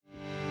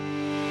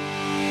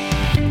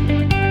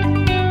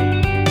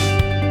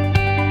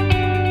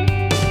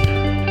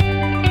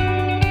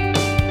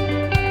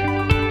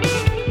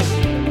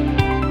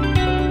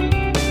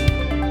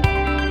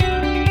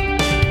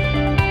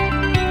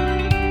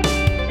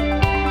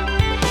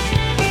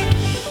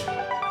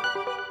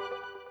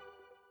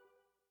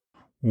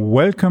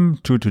Welcome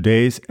to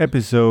today's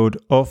episode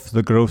of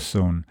The Growth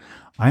Zone.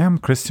 I am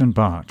Christian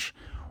Bartsch.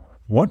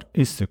 What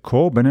is the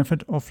core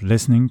benefit of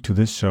listening to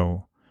this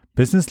show?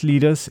 Business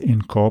leaders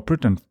in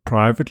corporate and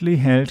privately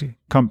held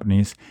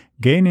companies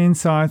gain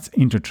insights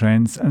into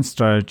trends and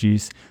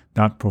strategies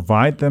that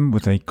provide them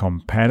with a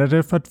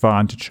competitive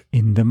advantage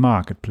in the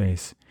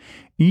marketplace.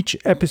 Each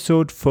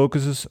episode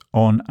focuses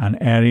on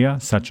an area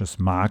such as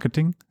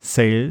marketing,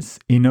 sales,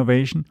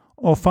 innovation,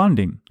 or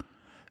funding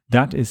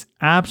that is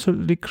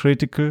absolutely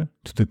critical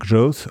to the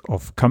growth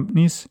of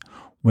companies,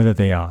 whether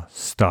they are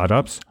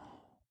startups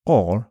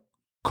or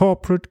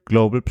corporate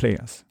global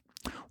players,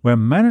 where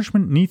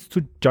management needs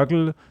to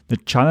juggle the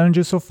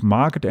challenges of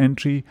market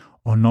entry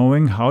or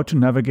knowing how to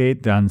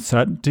navigate the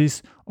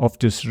uncertainties of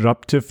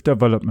disruptive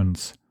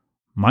developments.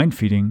 Mind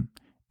feeding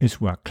is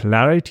where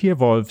clarity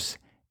evolves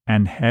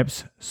and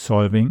helps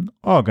solving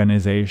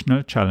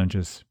organizational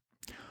challenges.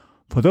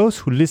 For those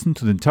who listen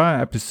to the entire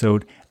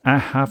episode, I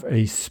have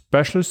a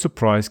special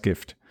surprise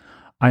gift.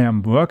 I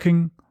am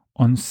working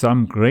on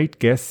some great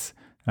guests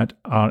that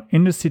are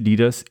industry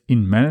leaders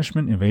in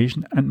management,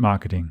 innovation, and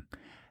marketing.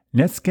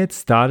 Let's get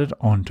started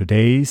on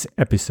today's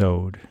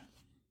episode.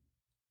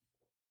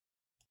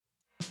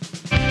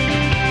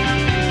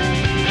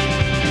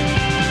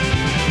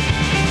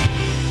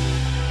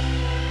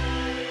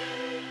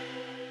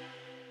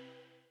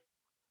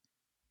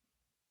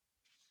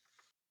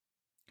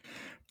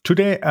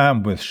 Today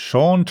I'm with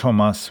Sean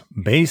Thomas,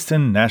 based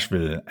in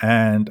Nashville,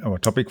 and our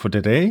topic for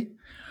today: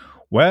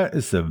 where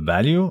is the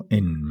value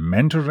in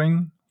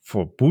mentoring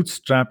for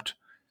bootstrapped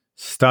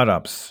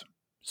startups?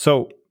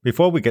 So,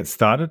 before we get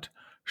started,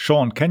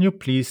 Sean, can you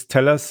please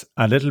tell us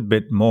a little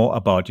bit more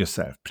about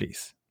yourself,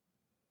 please?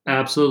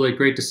 Absolutely.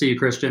 Great to see you,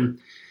 Christian.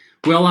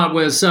 Well, I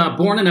was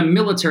born in a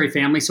military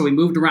family, so we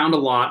moved around a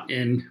lot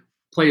and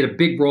played a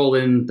big role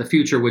in the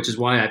future, which is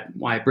why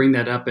I bring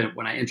that up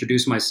when I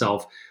introduce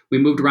myself. We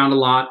moved around a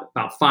lot,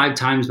 about 5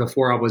 times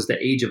before I was the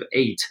age of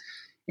 8.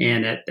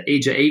 And at the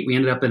age of 8, we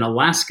ended up in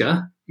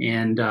Alaska.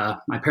 And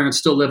my parents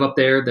still live up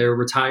there. They're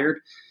retired.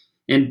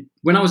 And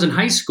when I was in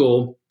high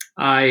school,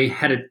 I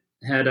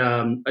had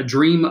a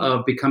dream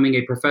of becoming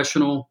a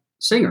professional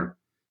singer.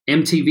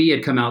 MTV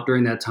had come out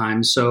during that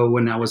time. So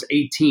when I was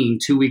 18,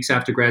 2 weeks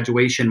after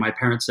graduation, my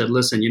parents said,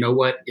 listen, you know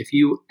what? If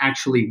you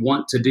actually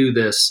want to do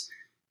this,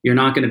 you're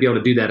not going to be able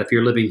to do that if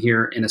you're living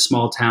here in a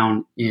small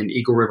town in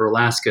Eagle River,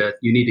 Alaska.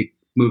 You need to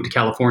move to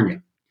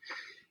California.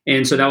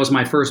 And so that was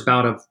my first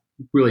bout of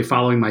really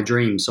following my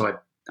dream. So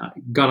I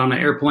got on an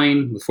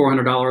airplane with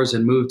 $400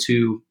 and moved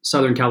to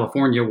Southern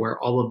California, where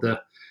all of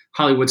the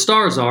Hollywood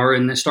stars are,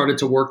 and I started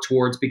to work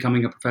towards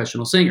becoming a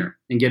professional singer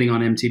and getting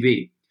on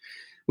MTV.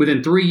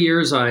 Within 3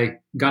 years, I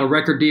got a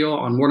record deal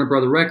on Warner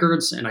Brothers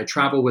Records, and I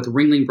traveled with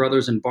Ringling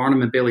Brothers and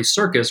Barnum and Bailey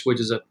Circus, which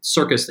is a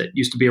circus that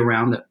used to be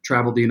around that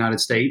traveled the United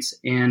States,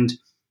 and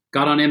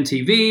got on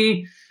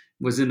MTV,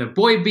 was in the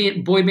boy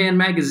band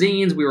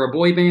magazines. We were a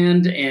boy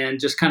band, and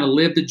just kind of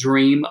lived the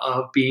dream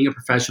of being a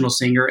professional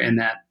singer and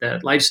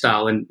that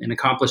lifestyle, and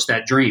accomplished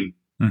that dream.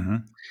 Mm-hmm.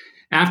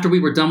 After we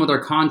were done with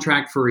our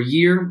contract for a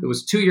year, it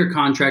was a 2-year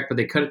contract, but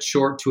they cut it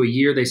short to a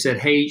year. They said,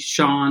 hey,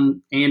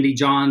 Sean, Andy,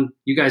 John,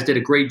 you guys did a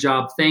great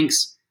job.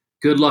 Thanks.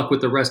 Good luck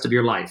with the rest of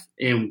your life.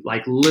 And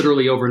like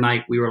literally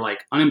overnight, we were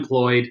like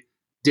unemployed,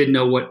 didn't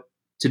know what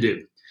to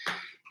do.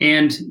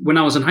 And when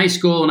I was in high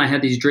school and I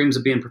had these dreams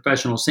of being a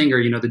professional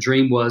singer, the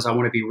dream was I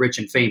want to be rich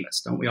and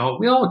famous. Don't we all?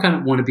 We all kind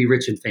of want to be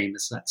rich and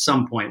famous at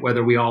some point,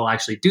 whether we all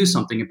actually do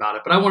something about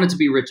it. But I wanted to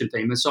be rich and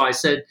famous. So I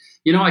said,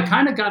 I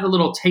kind of got a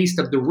little taste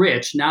of the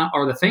rich now,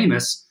 or the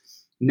famous.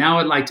 Now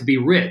I'd like to be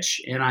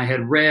rich. And I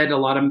had read a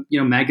lot of,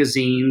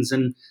 magazines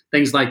and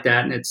things like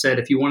that. And it said,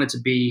 if you wanted to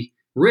be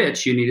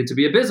rich, you needed to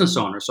be a business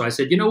owner. So I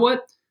said, you know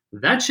what?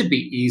 That should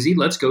be easy.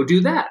 Let's go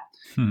do that.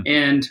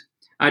 And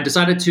I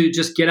decided to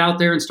just get out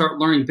there and start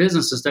learning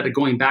business instead of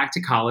going back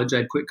to college.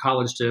 I'd quit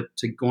college to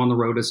go on the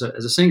road as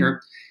a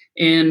singer.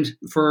 And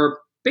for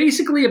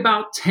basically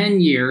about 10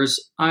 years,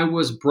 I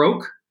was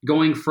broke,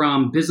 going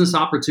from business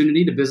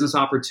opportunity to business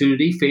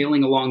opportunity,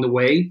 failing along the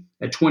way.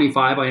 At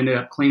 25, I ended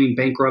up claiming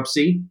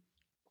bankruptcy,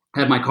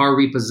 had my car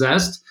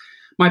repossessed.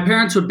 My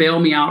parents would bail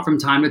me out from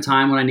time to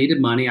time when I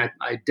needed money. I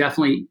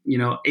definitely,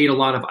 ate a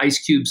lot of ice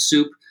cube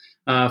soup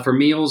for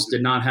meals,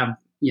 did not have,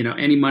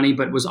 any money,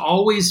 but was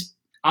always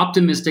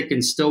optimistic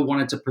and still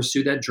wanted to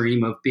pursue that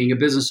dream of being a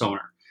business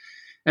owner.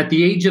 At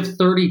the age of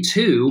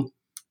 32,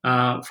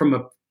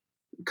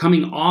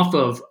 coming off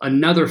of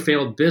another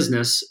failed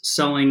business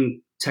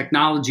selling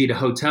technology to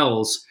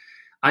hotels,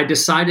 I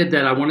decided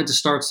that I wanted to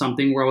start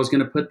something where I was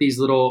going to put these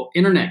little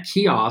internet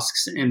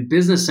kiosks and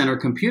business center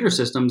computer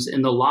systems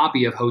in the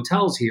lobby of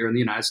hotels here in the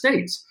United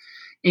States.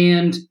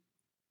 And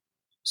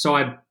so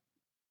I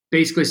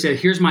basically said,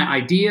 here's my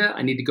idea.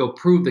 I need to go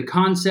prove the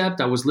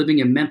concept. I was living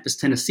in Memphis,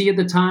 Tennessee at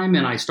the time,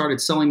 and I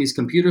started selling these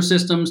computer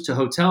systems to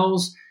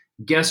hotels.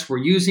 Guests were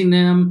using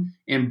them,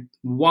 and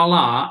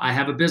voila, I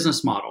have a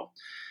business model.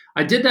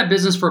 I did that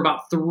business for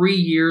about 3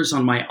 years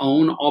on my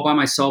own, all by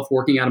myself,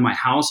 working out of my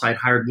house. I'd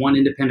hired one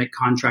independent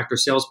contractor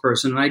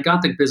salesperson, and I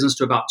got the business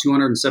to about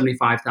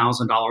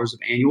 $275,000 of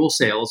annual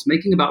sales,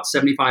 making about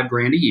 75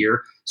 grand a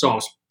year. So I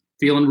was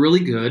feeling really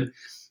good.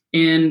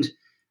 And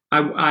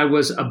I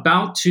was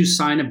about to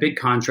sign a big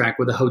contract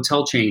with a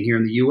hotel chain here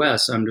in the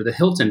U.S. under the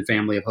Hilton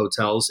family of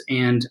hotels,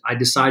 and I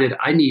decided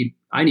I need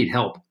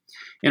help.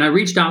 And I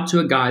reached out to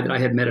a guy that I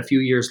had met a few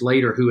years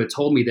later who had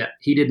told me that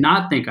he did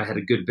not think I had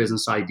a good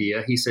business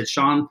idea. He said,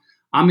 Sean,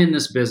 I'm in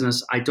this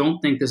business. I don't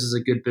think this is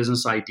a good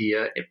business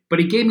idea. But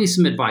he gave me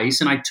some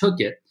advice and I took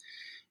it.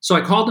 So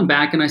I called him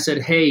back and I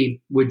said, hey,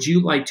 would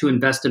you like to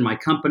invest in my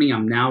company?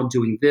 I'm now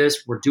doing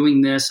this. We're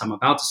doing this. I'm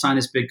about to sign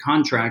this big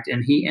contract.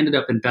 And he ended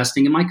up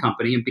investing in my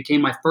company and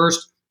became my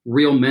first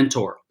real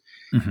mentor.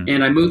 Mm-hmm.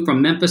 And I moved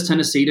from Memphis,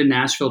 Tennessee to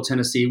Nashville,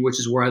 Tennessee, which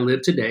is where I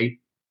live today.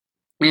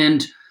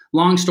 And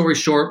long story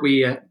short,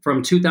 we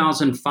from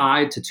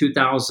 2005 to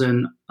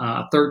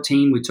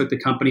 2013, we took the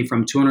company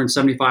from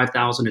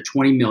 275,000 to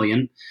 20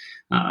 million.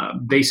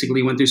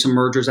 Basically went through some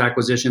mergers,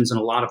 acquisitions, and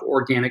a lot of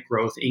organic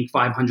growth, Inc.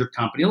 500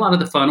 company, a lot of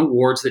the fun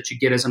awards that you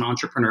get as an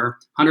entrepreneur,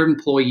 100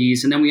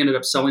 employees. And then we ended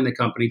up selling the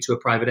company to a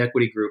private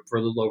equity group for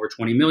a little over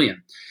 20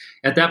 million.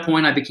 At that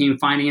point, I became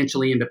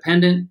financially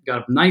independent,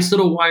 got a nice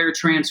little wire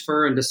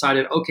transfer and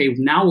decided, okay,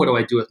 now what do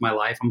I do with my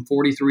life? I'm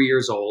 43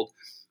 years old.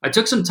 I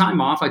took some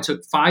time off. I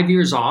took 5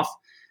 years off.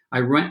 I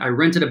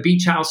rented a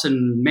beach house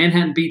in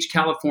Manhattan Beach,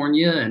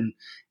 California,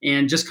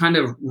 and just kind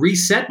of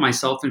reset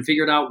myself and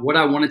figured out what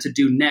I wanted to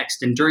do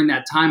next. And during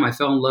that time, I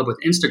fell in love with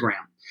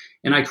Instagram.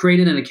 And I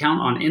created an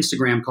account on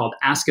Instagram called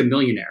Ask a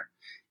Millionaire.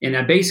 And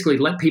I basically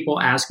let people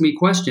ask me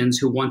questions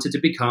who wanted to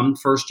become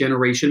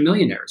first-generation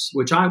millionaires,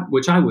 which I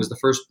was the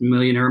first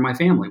millionaire in my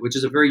family, which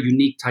is a very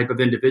unique type of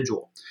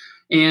individual.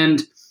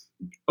 And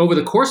over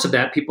the course of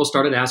that, people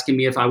started asking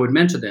me if I would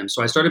mentor them.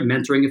 So I started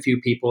mentoring a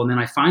few people. And then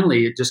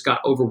it just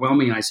got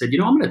overwhelming. And I said,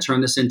 I'm going to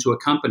turn this into a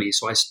company.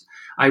 So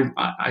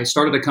I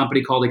started a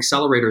company called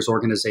Accelerators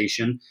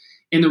Organization.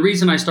 And the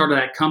reason I started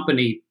that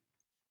company,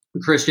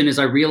 Christian, is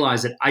I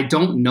realized that I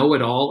don't know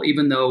it all,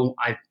 even though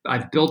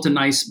I've built a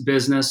nice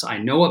business. I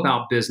know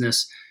about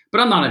business, but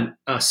I'm not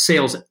a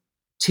sales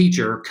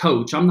teacher,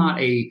 coach. I'm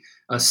not a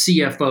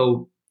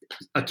CFO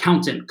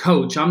accountant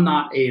coach. I'm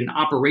not an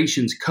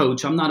operations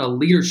coach. I'm not a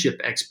leadership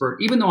expert,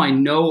 even though I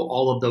know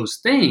all of those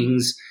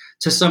things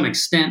to some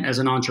extent as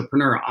an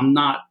entrepreneur. I'm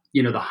not,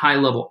 the high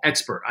level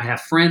expert. I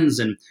have friends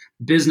and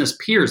business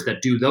peers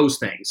that do those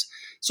things.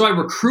 So I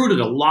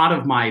recruited a lot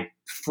of my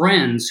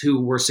friends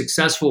who were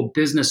successful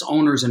business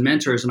owners and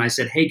mentors. And I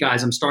said, hey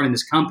guys, I'm starting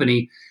this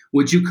company.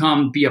 Would you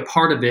come be a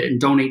part of it and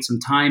donate some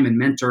time and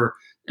mentor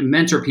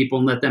people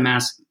and let them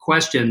ask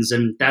questions?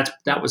 And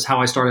that was how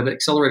I started the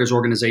Accelerators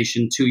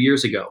Organization 2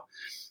 years ago.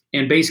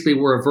 And basically,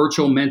 we're a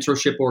virtual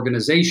mentorship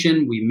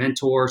organization. We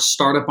mentor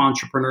startup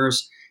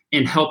entrepreneurs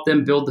and help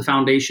them build the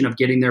foundation of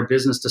getting their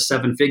business to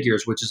 7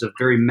 figures, which is a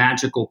very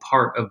magical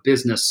part of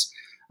business,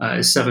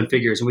 is 7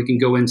 figures. And we can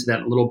go into that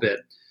in a little bit.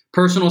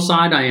 Personal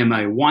side, I am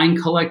a wine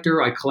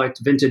collector. I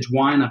collect vintage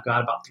wine. I've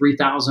got about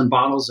 3,000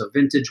 bottles of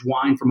vintage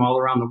wine from all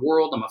around the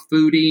world. I'm a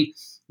foodie.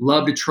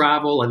 Love to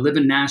travel. I live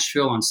in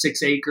Nashville on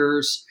 6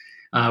 acres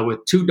with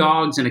 2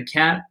 dogs and a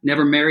cat,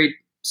 never married,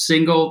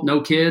 single,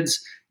 no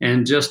kids,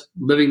 and just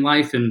living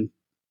life. And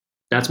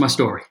that's my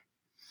story.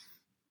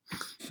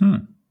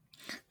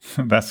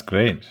 That's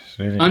great.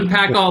 Really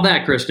Unpack all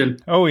that, Christian.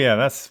 Oh, yeah,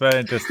 that's very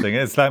interesting.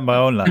 It's like my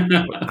own life.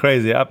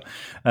 Crazy.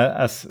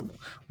 As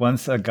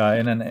once a guy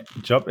in a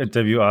job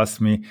interview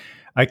asked me,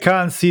 I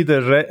can't see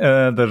the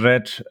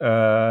red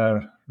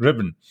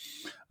ribbon.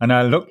 And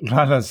I looked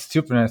rather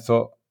stupid and I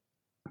thought,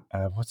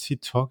 what's he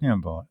talking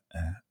about?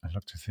 I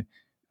looked to see,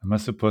 am I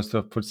supposed to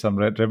have put some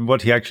red ribbon?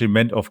 What he actually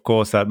meant, of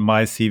course, that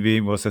my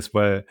CV was as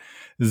well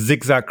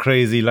zigzag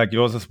crazy like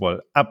yours as well,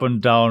 up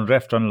and down,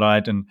 left and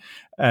right,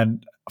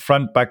 and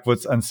front,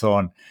 backwards, and so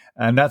on.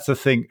 And that's the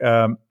thing.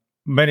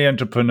 Many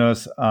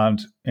entrepreneurs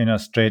aren't in a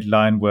straight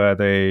line where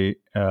they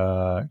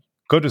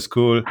go to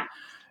school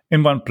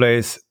in one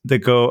place, they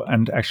go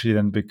and actually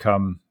then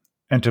become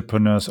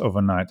entrepreneurs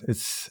overnight.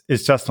 It's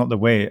just not the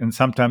way. And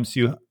sometimes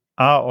you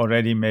are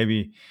already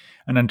maybe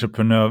an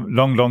entrepreneur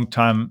long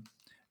time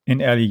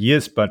in early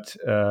years, but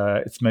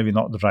it's maybe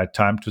not the right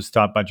time to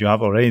start, but you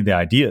have already the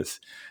ideas.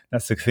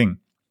 That's the thing.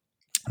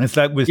 And it's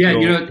like with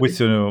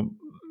your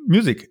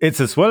music.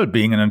 It's as well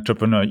being an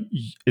entrepreneur.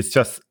 It's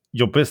just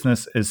your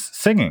business is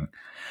singing.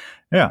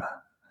 Yeah.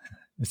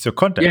 It's your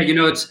content.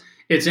 Yeah,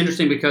 it's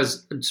interesting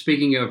because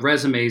speaking of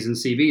resumes and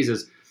CVs,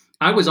 is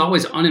I was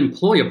always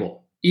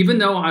unemployable, even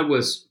though I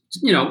was,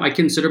 I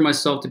consider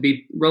myself to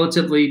be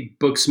relatively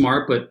book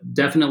smart, but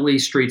definitely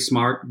street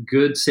smart,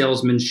 good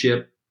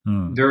salesmanship,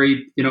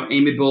 very,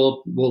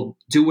 amiable, will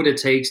do what it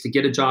takes to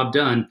get a job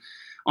done.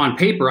 On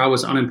paper, I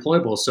was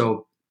unemployable.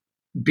 So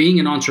being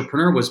an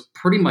entrepreneur was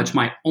pretty much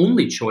my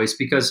only choice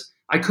because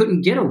I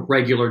couldn't get a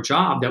regular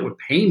job that would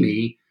pay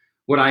me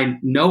what I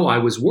know I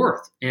was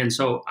worth. And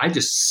so I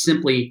just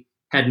simply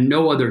had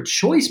no other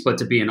choice but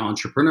to be an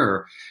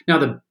entrepreneur.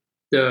 Now,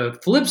 the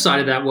flip side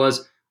of that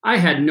was I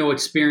had no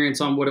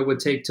experience on what it would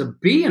take to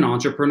be an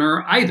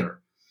entrepreneur either.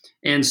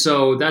 And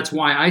so that's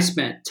why I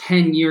spent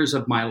 10 years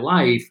of my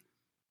life,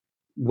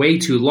 way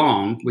too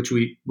long, which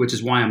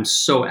is why I'm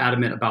so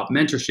adamant about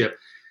mentorship. It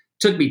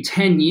took me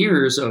 10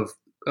 years of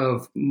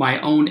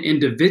my own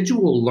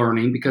individual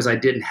learning because I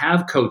didn't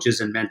have coaches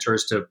and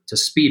mentors to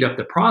speed up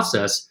the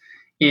process.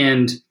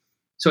 And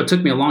so it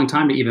took me a long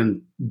time to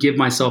even give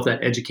myself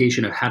that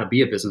education of how to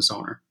be a business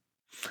owner.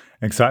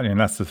 Exactly, and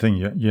that's the thing.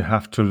 You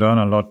have to learn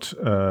a lot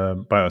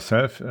by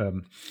yourself.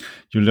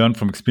 You learn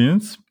from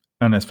experience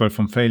and as well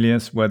from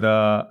failures.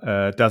 Whether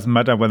it doesn't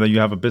matter whether you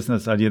have a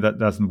business idea that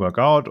doesn't work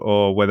out,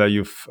 or whether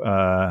you've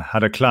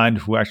had a client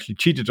who actually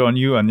cheated on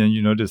you, and then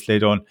you notice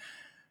later on,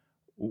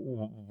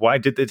 why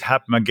did it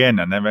happen again?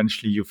 And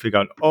eventually you figure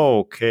out, oh,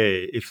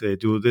 okay, if they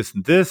do this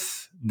and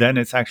this, then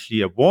it's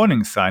actually a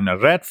warning sign, a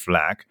red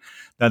flag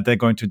that they're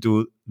going to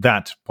do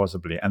that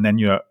possibly. And then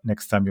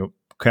next time you're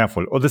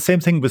careful. Or the same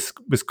thing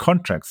with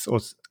contracts. Or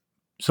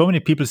so many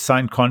people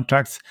sign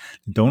contracts,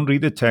 they don't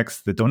read the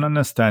text, they don't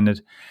understand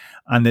it,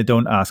 and they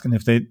don't ask. And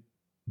if they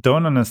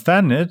don't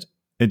understand it,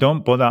 they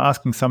don't bother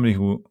asking somebody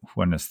who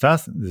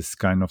understands this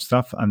kind of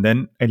stuff, and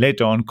then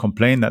later on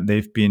complain that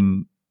they've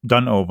been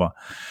done over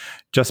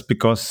just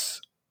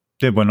because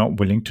they were not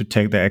willing to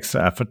take the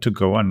extra effort to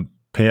go and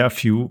pay a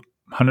few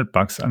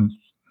 $100 and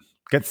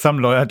get some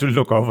lawyer to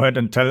look over it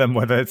and tell them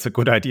whether it's a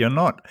good idea or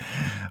not,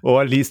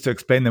 or at least to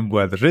explain them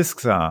where the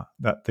risks are,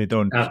 that they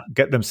don't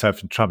get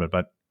themselves in trouble.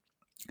 But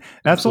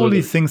that's all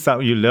these things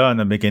that you learn in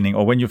the beginning,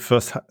 or when you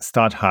first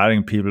start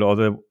hiring people. Or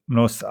the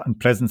most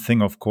unpleasant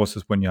thing, of course,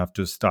 is when you have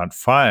to start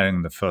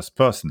firing the first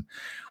person,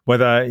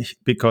 whether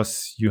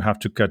because you have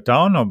to cut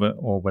down,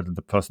 or whether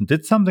the person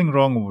did something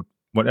wrong, or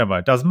whatever.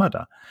 It doesn't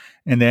matter.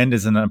 In the end,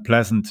 it's an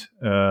unpleasant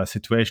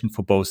situation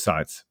for both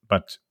sides.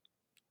 But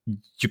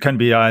you can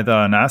be either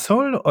an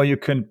asshole, or you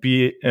can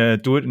be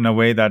do it in a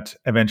way that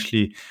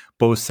eventually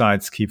both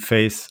sides keep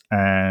face,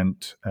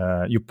 and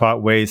you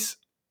part ways,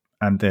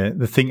 and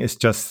the thing is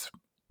just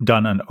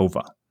done and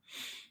over.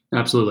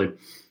 Absolutely.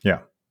 Yeah.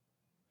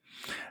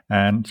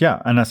 And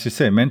as you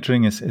say,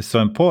 mentoring is so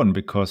important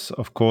because,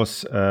 of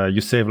course,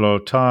 you save a lot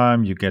of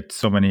time. You get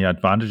so many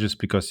advantages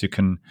because you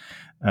can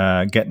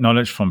get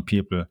knowledge from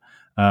people.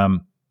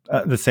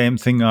 The same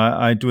thing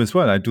I do as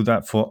well. I do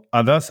that for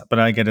others, but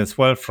I get as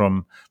well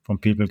from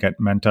people, get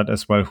mentored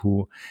as well,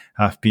 who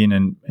have been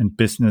in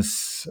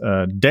business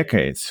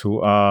decades, who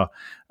are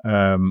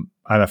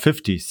either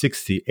 50,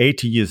 60,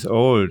 80 years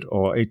old,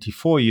 or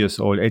 84 years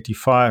old,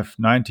 85,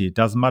 90, it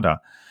doesn't matter.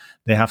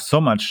 They have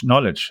so much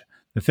knowledge.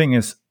 The thing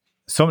is,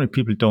 so many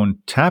people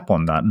don't tap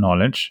on that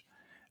knowledge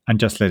and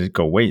just let it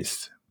go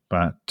waste.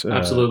 But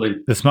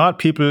absolutely, the smart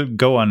people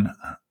go and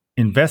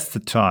invest the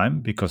time,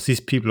 because these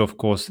people, of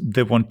course,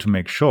 they want to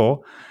make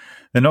sure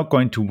they're not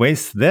going to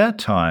waste their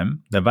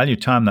time, the value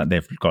time that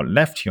they've got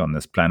left here on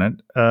this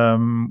planet,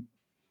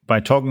 by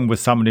talking with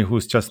somebody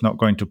who's just not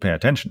going to pay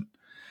attention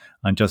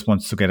and just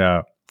wants to get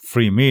a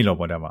free meal or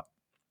whatever.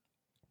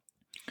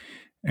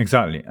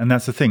 Exactly. And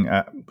that's the thing.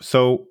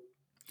 So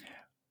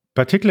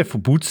particularly for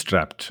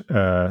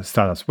bootstrapped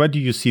startups, where do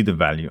you see the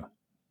value?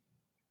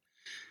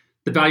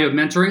 The value of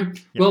mentoring?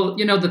 Yeah. Well,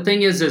 the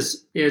thing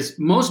is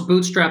most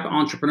bootstrap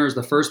entrepreneurs,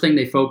 the first thing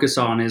they focus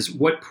on is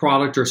what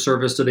product or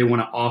service do they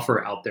want to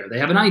offer out there. They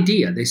have an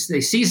idea. They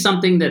see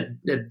something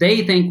that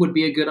they think would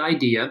be a good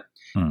idea.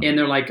 And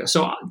they're like,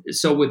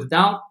 so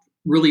without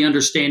really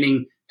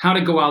understanding how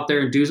to go out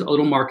there and do a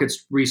little market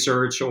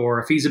research or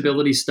a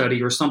feasibility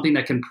study or something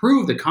that can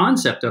prove the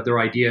concept of their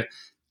idea,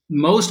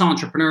 most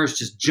entrepreneurs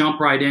just jump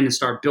right in and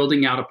start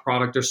building out a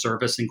product or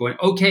service and going,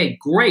 okay,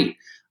 great.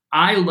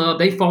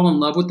 They fall in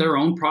love with their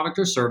own product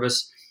or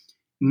service.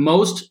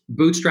 Most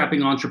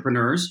bootstrapping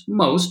entrepreneurs,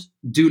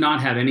 do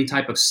not have any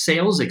type of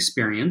sales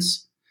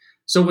experience.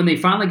 So when they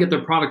finally get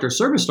their product or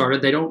service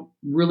started, they don't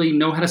really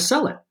know how to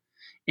sell it.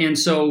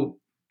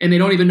 And they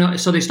don't even know.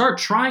 So they start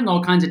trying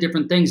all kinds of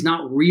different things,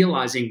 not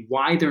realizing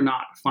why they're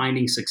not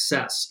finding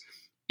success.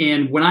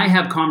 And when I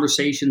have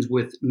conversations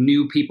with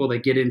new people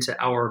that get into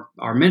our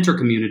mentor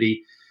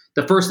community,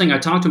 the first thing I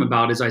talk to them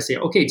about is I say,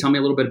 okay, tell me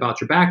a little bit about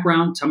your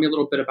background. Tell me a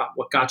little bit about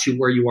what got you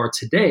where you are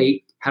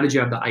today. How did you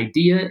have the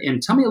idea?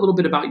 And tell me a little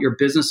bit about your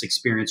business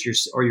experience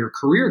or your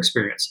career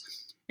experience.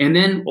 And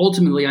then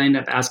ultimately, I end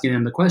up asking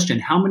them the question,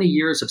 how many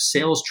years of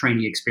sales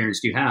training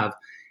experience do you have?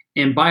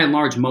 And by and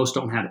large, most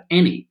don't have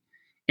any.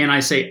 And I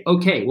say,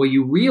 okay, well,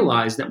 you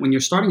realize that when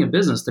you're starting a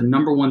business, the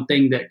number one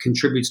thing that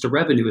contributes to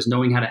revenue is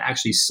knowing how to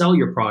actually sell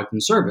your product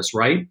and service,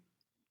 right?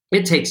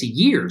 It takes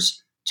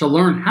years to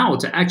learn how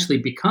to actually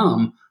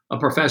become a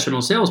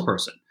professional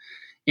salesperson.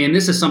 And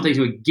this is something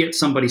to get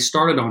somebody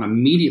started on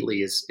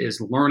immediately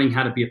is learning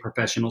how to be a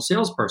professional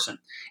salesperson.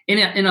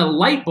 And a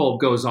light bulb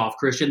goes off,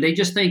 Christian. They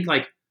just think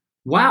like,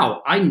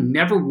 wow, I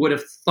never would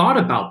have thought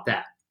about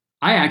that.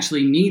 I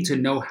actually need to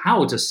know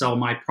how to sell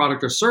my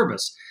product or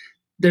service.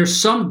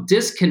 There's some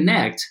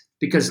disconnect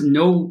because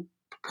no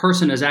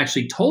person has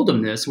actually told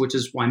them this, which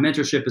is why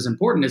mentorship is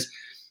important, is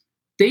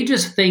they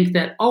just think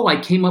that, oh, I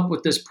came up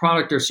with this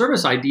product or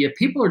service idea.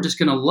 People are just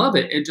going to love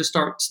it and just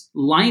start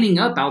lining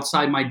up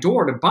outside my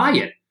door to buy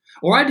it.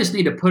 Or I just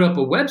need to put up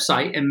a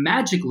website and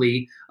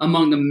magically,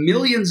 among the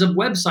millions of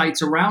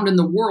websites around in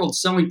the world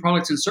selling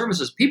products and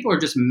services, people are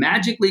just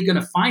magically going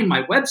to find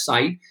my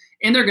website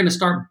and they're going to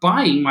start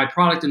buying my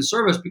product and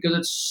service because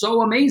it's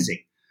so amazing.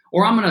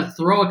 Or I'm going to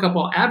throw a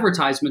couple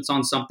advertisements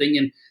on something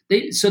and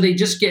they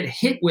just get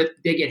hit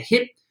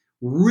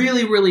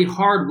really, really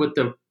hard with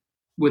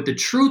the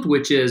truth,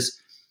 which is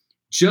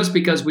just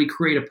because we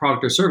create a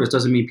product or service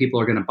doesn't mean people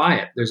are going to buy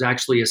it. There's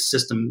actually a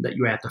system that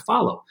you have to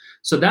follow.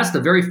 So that's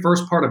the very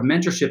first part of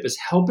mentorship, is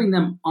helping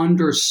them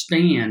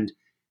understand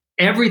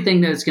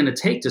everything that it's going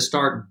to take to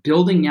start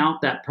building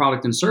out that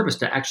product and service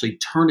to actually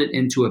turn it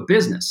into a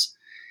business.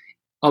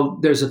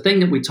 There's a thing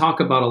that we talk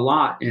about a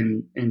lot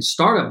in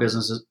startup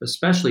businesses,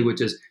 especially,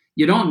 which is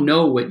you don't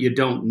know what you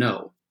don't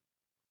know.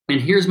 And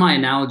here's my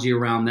analogy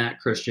around that,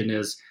 Christian,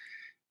 is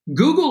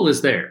Google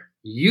is there.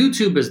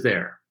 YouTube is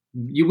there.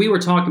 We were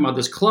talking about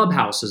this.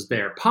 Clubhouse is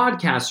there.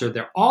 Podcasts are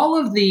there. All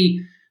of the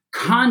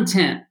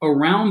content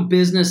around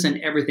business and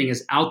everything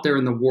is out there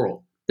in the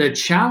world. The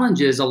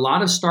challenge is a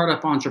lot of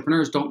startup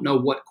entrepreneurs don't know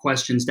what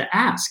questions to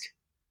ask.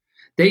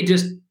 They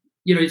just,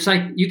 it's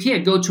like you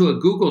can't go to a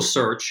Google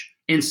search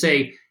and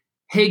say,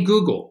 hey,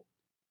 Google,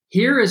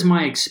 here is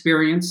my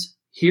experience.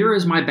 Here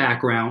is my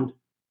background.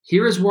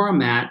 Here is where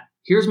I'm at.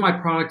 Here's my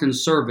product and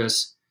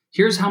service.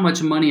 Here's how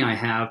much money I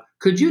have.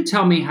 Could you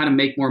tell me how to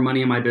make more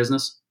money in my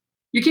business?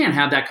 You can't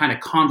have that kind of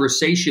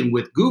conversation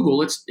with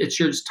Google. It's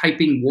just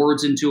typing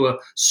words into a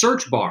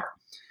search bar.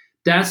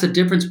 That's the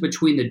difference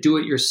between the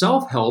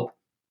do-it-yourself help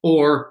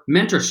or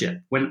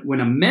mentorship. When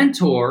a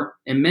mentor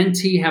and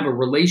mentee have a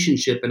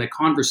relationship and a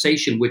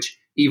conversation which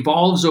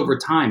evolves over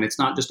time, it's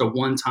not just a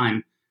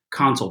one-time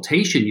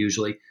consultation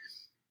usually.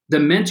 The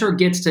mentor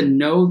gets to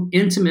know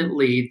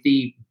intimately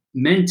the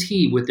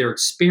mentee with their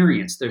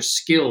experience, their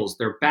skills,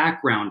 their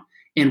background,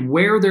 and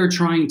where they're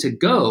trying to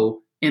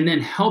go, and then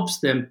helps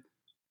them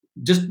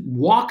just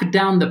walk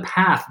down the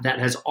path that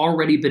has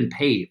already been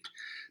paved.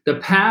 The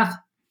path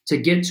to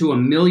get to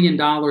 $1 million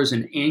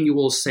in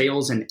annual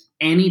sales in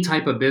any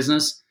type of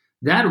business,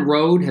 that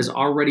road has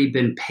already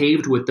been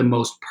paved with the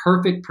most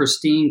perfect,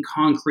 pristine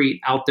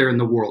concrete out there in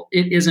the world.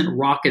 It isn't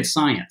rocket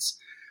science.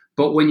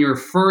 But when you're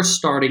first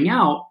starting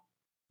out,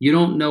 you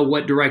don't know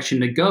what direction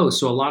to go.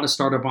 So a lot of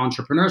startup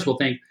entrepreneurs will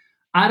think,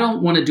 I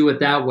don't want to do it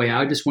that way.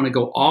 I just want to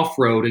go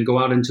off-road and go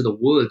out into the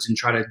woods and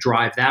try to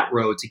drive that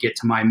road to get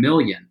to my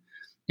million.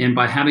 And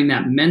by having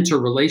that mentor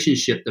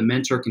relationship, the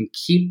mentor can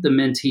keep the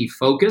mentee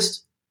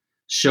focused,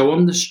 show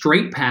them the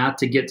straight path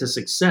to get to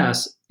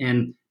success,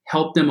 and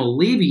help them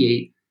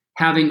alleviate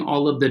having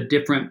all of the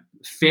different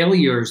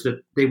failures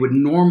that they would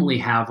normally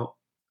have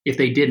if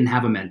they didn't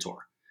have a mentor.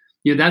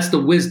 That's the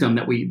wisdom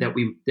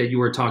that you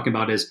were talking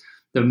about, is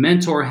the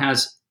mentor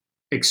has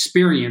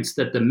experience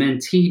that the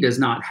mentee does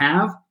not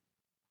have.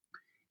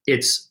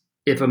 It's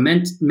if a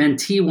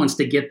mentee wants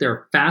to get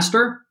there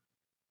faster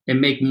and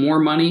make more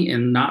money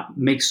and not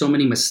make so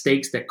many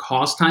mistakes that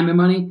cost time and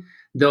money,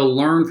 they'll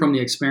learn from the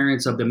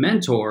experience of the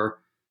mentor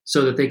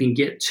so that they can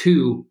get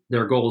to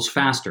their goals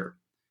faster.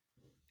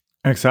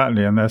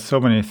 Exactly. And there's so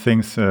many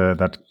things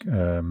that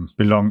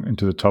belong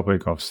into the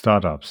topic of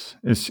startups.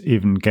 It's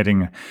even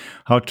getting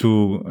how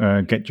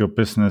to get your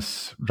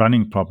business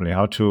running properly,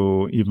 how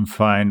to even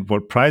find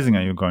what pricing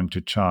are you going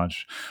to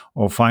charge,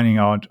 or finding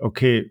out,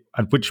 okay,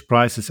 at which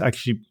prices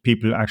actually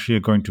people actually are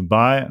going to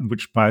buy and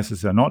which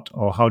prices are not,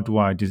 or how do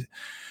I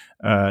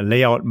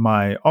lay out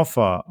my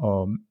offer,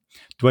 or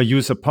do I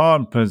use a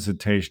PowerPoint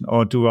presentation,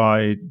 or do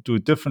I do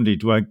it differently?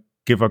 Do I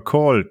give a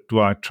call?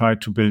 Do I try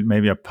to build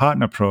maybe a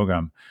partner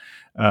program?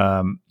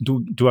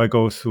 Do I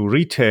go through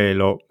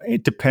retail, or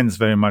it depends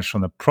very much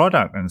on the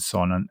product and so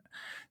on. And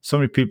so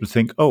many people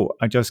think, oh,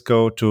 I just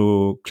go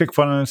to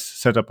ClickFunnels,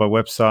 set up a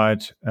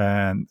website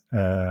and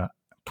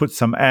put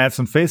some ads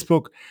on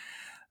Facebook,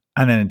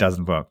 and then it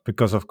doesn't work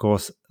because, of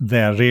course,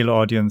 their real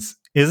audience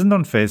isn't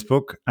on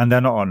Facebook and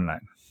they're not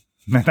online.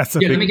 That's a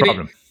big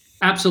problem.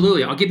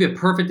 Absolutely. I'll give you a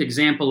perfect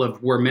example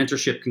of where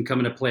mentorship can come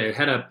into play. I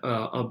had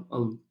a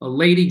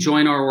lady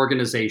join our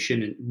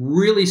organization, a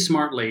really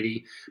smart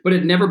lady, but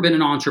had never been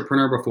an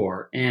entrepreneur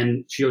before.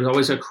 And she was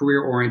always a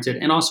career-oriented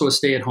and also a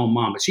stay-at-home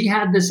mom. But she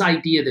had this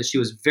idea that she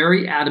was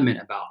very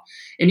adamant about.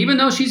 And even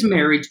though she's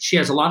married, she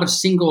has a lot of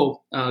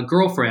single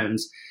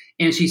girlfriends.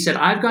 And she said,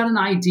 I've got an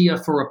idea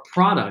for a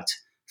product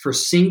for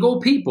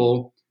single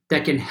people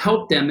that can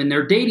help them in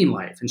their dating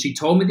life. And she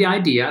told me the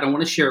idea. I don't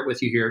want to share it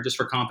with you here just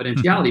for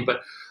confidentiality,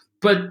 But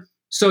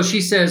so she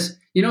says,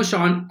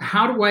 Sean,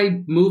 how do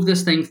I move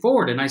this thing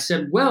forward? And I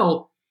said,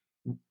 well,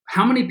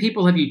 how many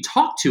people have you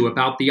talked to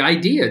about the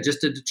idea just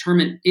to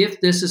determine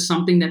if this is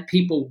something that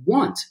people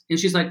want? And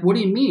she's like, what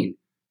do you mean?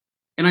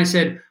 And I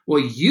said,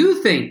 well,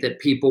 you think that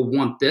people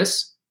want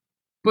this,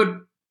 but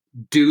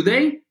do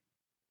they?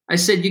 I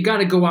said, you got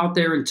to go out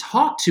there and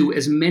talk to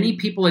as many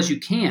people as you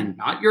can,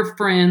 not your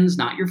friends,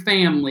 not your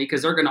family,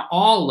 because they're going to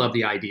all love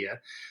the idea.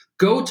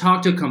 Go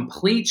talk to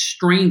complete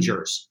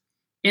strangers.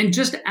 And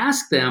just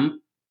ask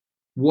them,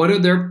 What are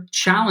their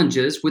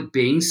challenges with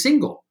being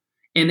single?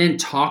 And then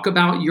talk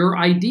about your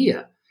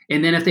idea.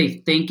 And then if they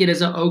think it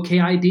is an okay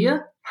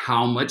idea,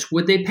 how much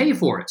would they pay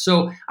for it?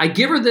 So I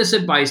give her this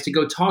advice to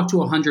go talk to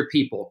 100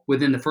 people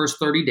within the first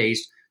 30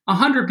 days.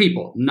 100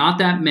 people, not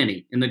that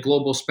many in the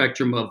global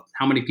spectrum of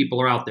how many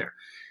people are out there.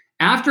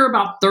 After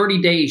about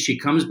 30 days, she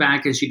comes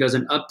back and she does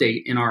an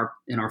update in our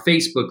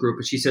Facebook group.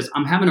 And she says,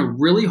 I'm having a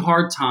really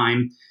hard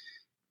time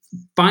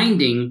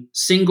finding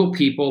single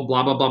people,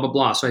 blah, blah, blah, blah,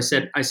 blah. So I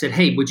said,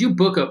 hey, would you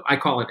book I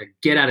call it a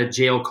get out of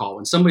jail call.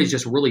 When somebody's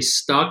just really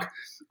stuck,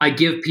 I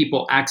give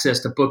people access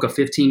to book a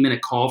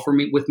 15-minute call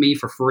with me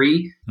for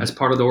free as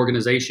part of the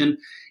organization.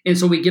 And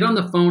so we get on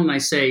the phone and I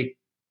say,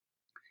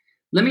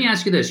 let me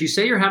ask you this. You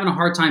say you're having a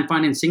hard time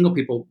finding single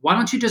people. Why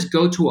don't you just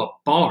go to a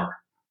bar?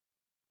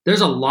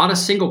 There's a lot of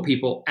single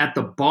people at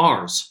the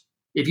bars.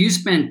 If you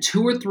spend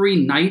 2 or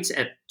 3 nights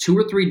at 2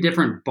 or 3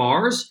 different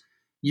bars,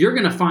 you're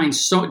going to find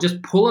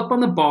just pull up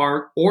on the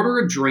bar, order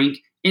a drink,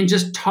 and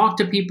just talk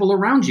to people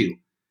around you.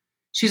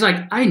 She's like,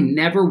 I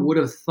never would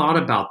have thought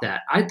about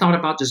that. I thought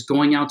about just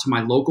going out to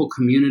my local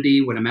community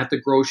when I'm at the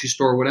grocery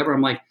store or whatever.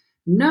 I'm like,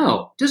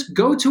 no, just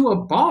go to a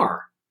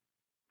bar.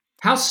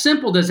 How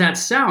simple does that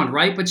sound,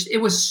 right? But it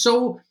was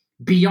so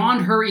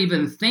beyond her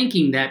even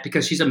thinking that,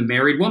 because she's a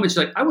married woman. She's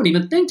like, I wouldn't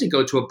even think to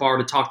go to a bar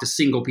to talk to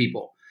single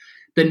people.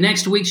 The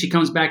next week she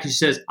comes back and she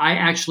says, I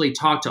actually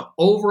talked to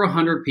over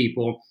 100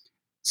 people.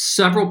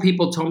 Several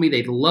people told me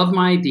they loved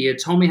my idea,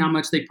 told me how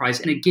much they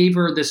priced, and it gave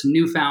her this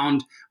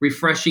newfound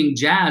refreshing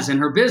jazz in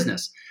her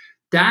business.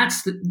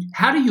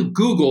 How do you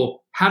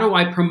Google, how do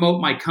I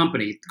promote my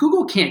company?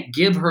 Google can't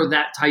give her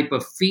that type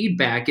of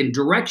feedback and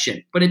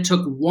direction, but it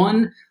took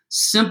one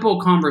simple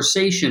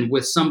conversation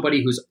with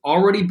somebody who's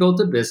already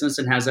built a business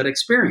and has that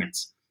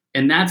experience.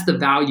 And that's the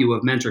value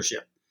of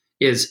mentorship,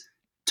 is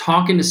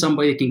talking to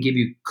somebody that can give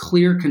you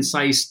clear,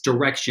 concise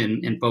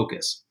direction and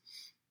focus.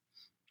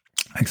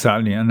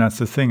 Exactly. And that's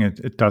the thing.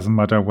 It doesn't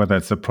matter whether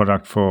it's a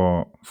product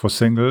for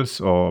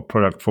singles or a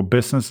product for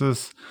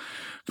businesses,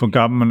 for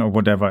government or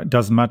whatever. It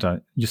doesn't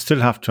matter. You still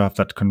have to have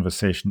that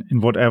conversation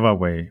in whatever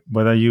way.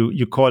 Whether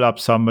you call up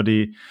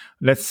somebody,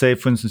 let's say,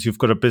 for instance, you've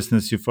got a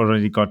business, you've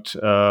already got,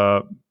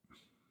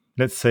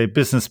 let's say,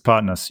 business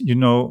partners,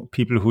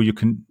 people who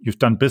you've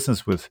done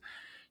business with.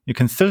 You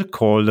can still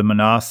call them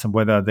and ask them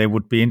whether they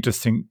would be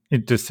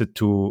interested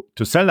to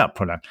sell that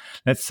product.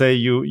 Let's say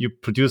you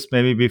produced,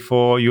 maybe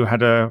before you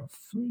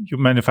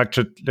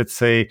manufactured, let's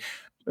say,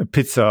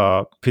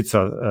 pizza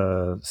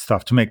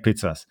stuff to make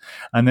pizzas,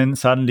 and then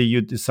suddenly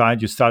you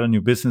decide you start a new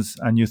business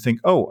and you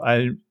think, oh,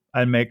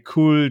 I'll make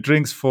cool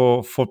drinks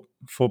for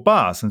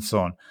bars and so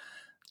on.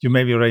 You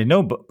maybe already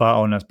know bar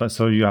owners, but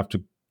so you have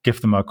to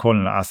give them a call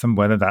and ask them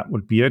whether that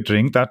would be a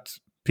drink that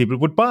people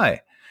would buy,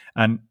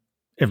 and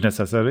if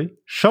necessary,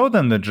 show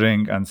them the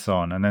drink and so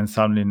on. And then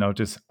suddenly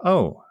notice,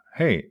 oh,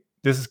 hey,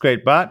 this is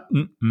great, but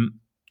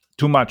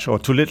too much or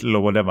too little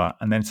or whatever.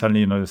 And then suddenly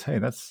you notice, hey,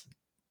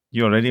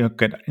 you already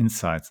get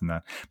insights in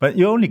that. But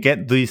you only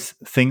get these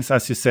things,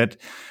 as you said,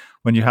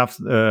 when you get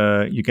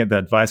the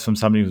advice from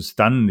somebody who's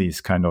done these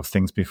kind of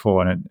things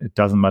before. And it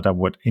doesn't matter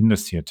what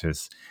industry it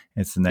is.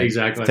 It's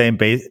the same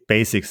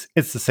basics.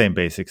 It's the same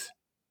basics.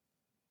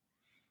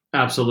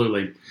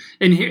 Absolutely.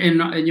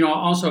 And I'll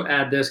also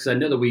add this, because I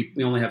know that we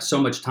only have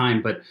so much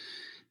time, but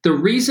the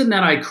reason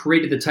that I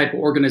created the type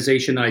of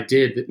organization that I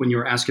did, when you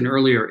were asking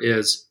earlier,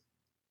 is,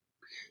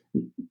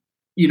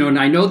 and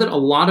I know that a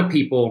lot of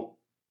people,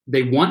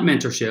 they want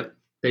mentorship,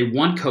 they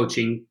want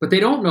coaching, but they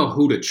don't know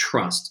who to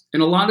trust.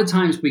 And a lot of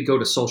times we go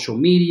to social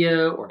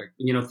media or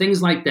to,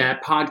 things like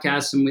that,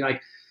 podcasts, and we like,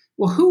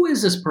 well, who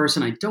is this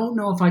person? I don't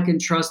know if I can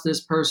trust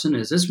this person.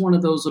 Is this one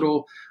of those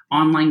little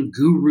online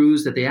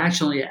gurus that they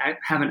actually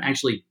haven't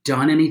actually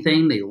done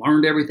anything? They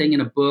learned everything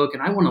in a book,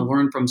 and I want to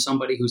learn from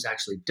somebody who's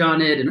actually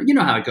done it. And you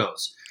know how it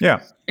goes.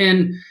 Yeah.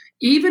 And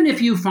even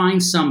if you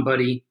find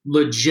somebody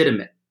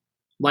legitimate,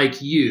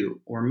 like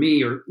you or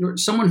me, or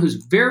someone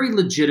who's very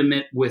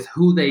legitimate with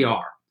who they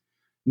are,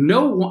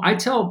 I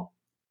tell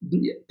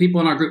people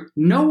in our group,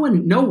 no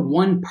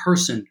one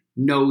person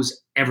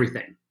knows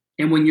everything.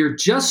 And when you're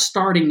just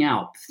starting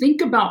out,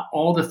 think about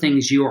all the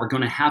things you are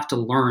going to have to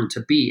learn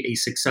to be a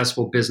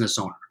successful business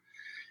owner.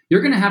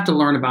 You're going to have to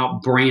learn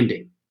about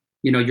branding,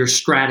 your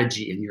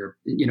strategy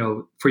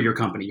and for your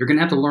company. You're going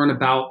to have to learn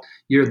about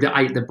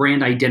the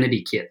brand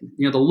identity kit,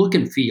 the look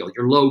and feel,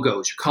 your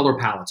logos, your color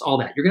palettes, all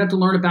that. You're going to have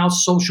to learn about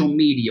social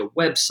media,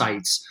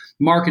 websites,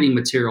 marketing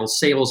materials,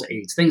 sales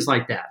aids, things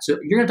like that. So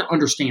you're going to have to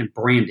understand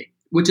branding,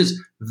 which is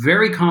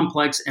very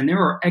complex. And there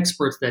are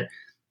experts that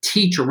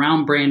teach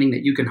around branding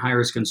that you can hire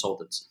as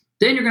consultants.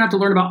 Then you're going to have to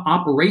learn about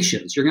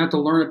operations. You're going to have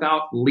to learn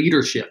about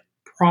leadership,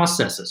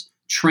 processes,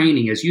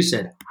 training, as you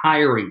said,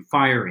 hiring,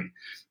 firing,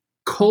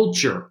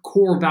 culture,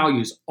 core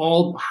values,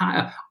 all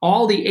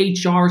the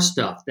HR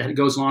stuff that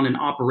goes on in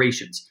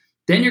operations.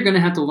 Then you're going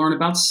to have to learn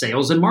about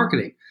sales and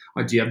marketing.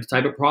 Or do you have the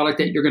type of product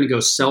that you're going to go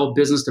sell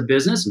business to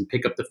business and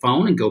pick up the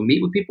phone and go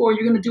meet with people? Or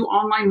you're going to do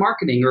online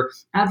marketing or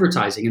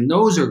advertising? And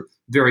those are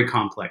very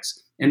complex.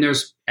 And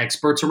there's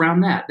experts around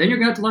that. Then you're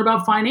going to have to learn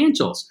about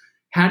financials.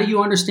 How do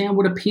you understand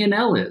what a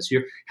P&L is?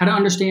 How to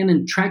understand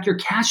and track your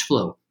cash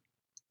flow.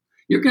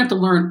 You're going to have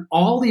to learn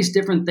all these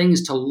different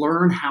things to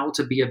learn how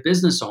to be a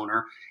business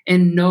owner,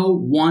 and no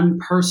one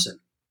person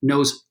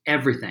knows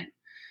everything.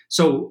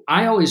 So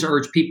I always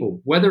urge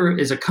people, whether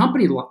it's a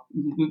company,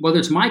 whether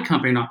it's my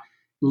company or not,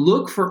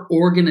 look for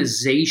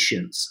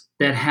organizations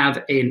that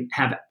have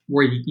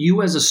where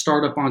you as a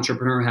startup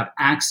entrepreneur have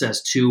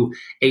access to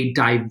a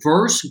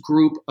diverse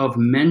group of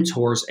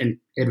mentors and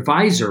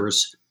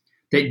advisors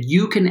that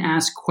you can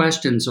ask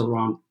questions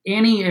around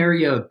any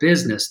area of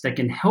business that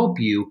can help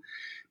you.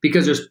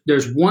 Because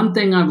there's one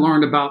thing I've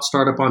learned about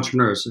startup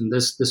entrepreneurs, and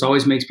this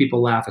always makes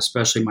people laugh,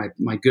 especially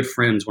my good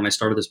friends when I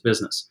started this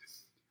business.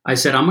 I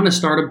said, I'm going to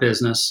start a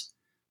business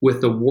with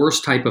the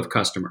worst type of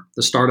customer,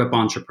 the startup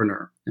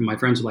entrepreneur. And my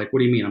friends are like, what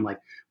do you mean? I'm like,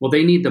 well,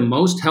 they need the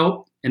most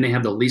help and they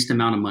have the least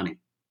amount of money.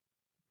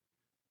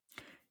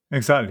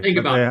 Exactly. Think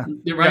about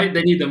it, right? Yeah.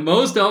 They need the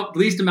most help,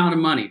 least amount of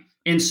money.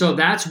 And so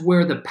that's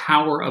where the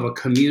power of a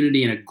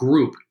community and a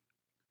group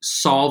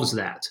solves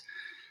that.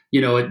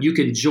 You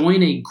can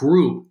join a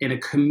group in a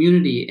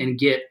community and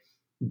get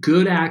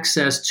good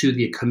access to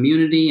the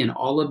community and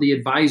all of the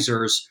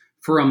advisors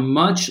for a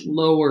much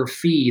lower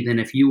fee than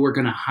if you were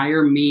going to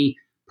hire me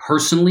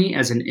personally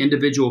as an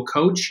individual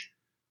coach.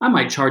 I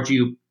might charge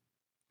you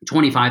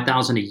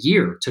 $25,000 a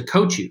year to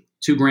coach you,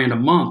 $2,000 a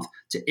month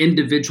to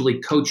individually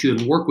coach you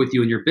and work with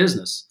you in your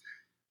business.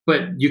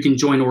 But you can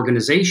join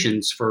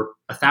organizations for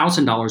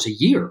 $1,000 a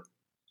year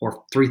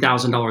or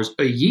 $3,000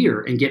 a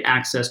year and get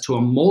access to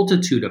a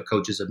multitude of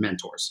coaches and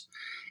mentors.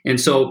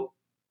 And so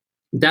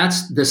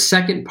that's the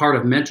second part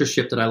of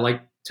mentorship that I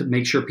like to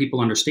make sure people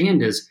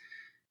understand is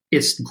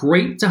it's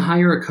great to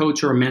hire a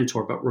coach or a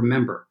mentor, but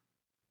remember,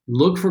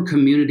 look for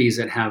communities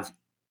that have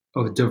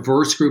a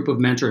diverse group of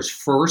mentors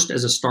first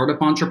as a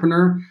startup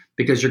entrepreneur,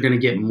 because you're going to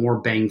get more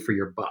bang for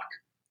your buck.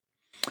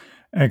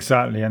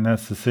 Exactly. And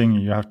that's the thing.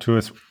 You have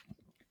to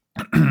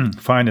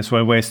find as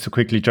well ways to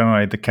quickly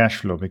generate the cash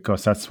flow,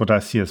 because that's what I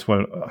see as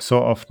well.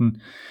 So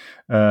often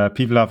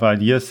people have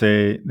ideas.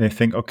 They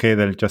think, okay,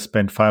 they'll just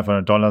spend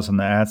 $500 on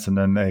the ads, and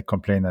then they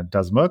complain that it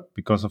doesn't work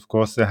because, of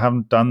course, they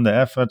haven't done the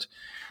effort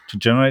to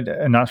generate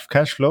enough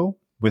cash flow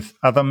with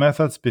other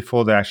methods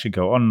before they actually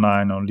go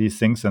online on these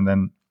things. And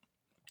then,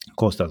 of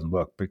course, doesn't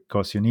work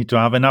because you need to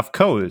have enough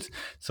coals.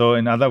 So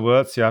in other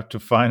words, you have to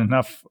find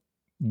enough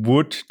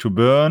wood to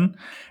burn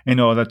in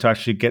order to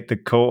actually get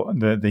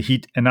the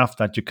heat enough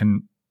that you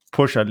can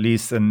push at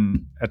least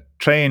a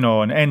train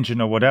or an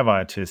engine or whatever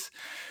it is.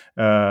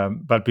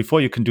 But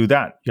before you can do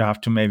that, you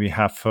have to maybe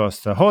have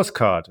first a horse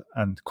cart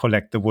and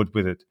collect the wood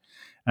with it.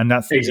 And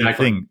that's the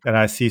thing that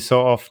I see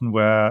so often,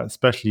 where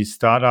especially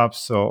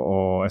startups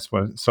or as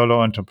well solo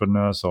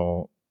entrepreneurs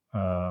or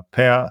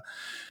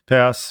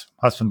pairs,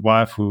 husband,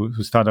 wife, who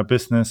start a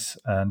business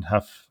and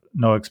have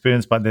no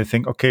experience, but they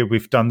think, okay,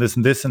 we've done this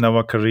and this in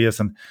our careers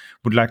and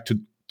would like to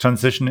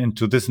transition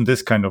into this and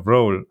this kind of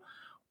role,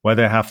 where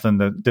they have then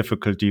the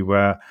difficulty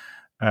where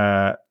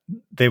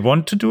they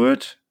want to do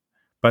it,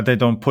 but they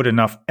don't put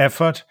enough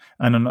effort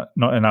and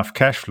not enough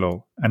cash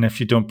flow. And if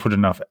you don't put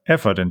enough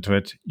effort into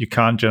it, you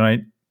can't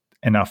generate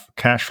enough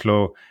cash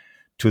flow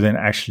to then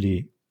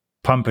actually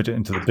pump it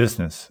into the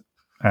business.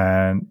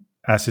 And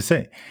as you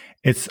say,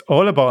 it's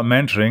all about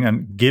mentoring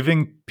and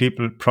giving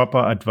people proper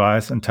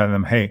advice and tell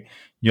them, hey,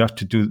 you have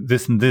to do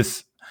this and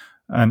this.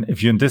 And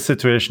if you're in this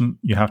situation,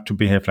 you have to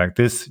behave like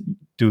this,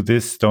 do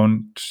this,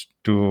 don't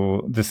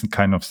do this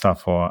kind of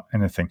stuff or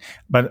anything.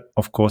 But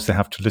of course, they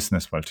have to listen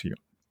as well to you.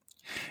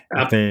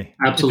 If they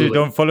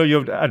don't follow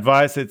your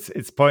advice,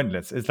 it's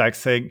pointless. It's like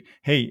saying,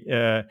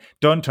 hey,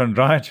 don't turn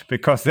right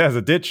because there's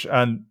a ditch,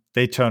 and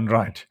they turn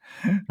right.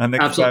 And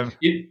next time,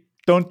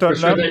 don't turn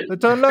left, they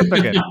turn left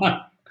again.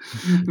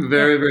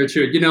 Very, very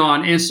true.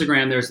 On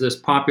Instagram, there's this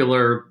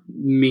popular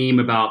meme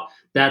about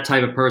that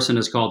type of person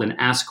is called an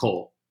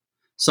asshole.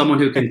 Someone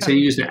who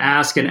continues to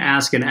ask and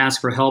ask and ask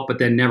for help, but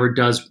then never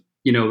does,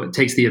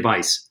 takes the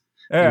advice.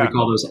 Yeah.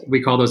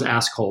 We call those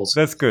assholes.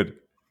 That's good.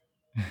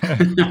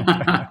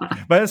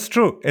 But it's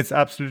true. It's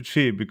absolutely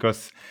true,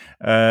 because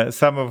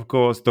some, of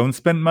course, don't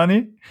spend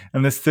money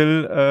and they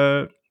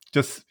still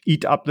just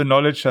eat up the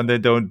knowledge and they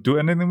don't do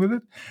anything with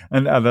it.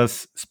 And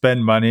others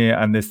spend money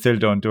and they still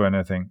don't do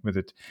anything with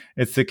it.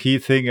 It's the key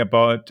thing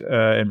about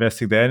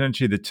investing the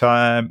energy, the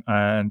time,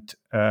 and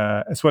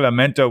as well, a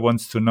mentor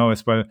wants to know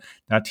as well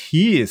that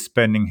he is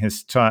spending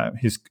his time,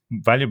 his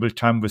valuable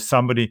time, with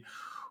somebody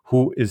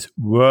who is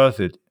worth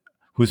it.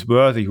 Who's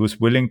worthy, who's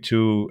willing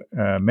to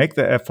make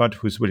the effort,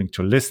 who's willing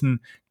to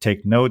listen,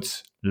 take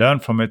notes, learn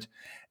from it,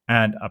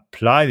 and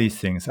apply these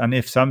things. And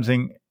if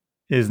something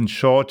isn't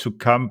sure, to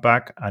come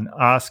back and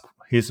ask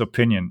his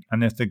opinion.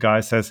 And if the guy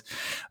says,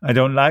 I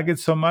don't like it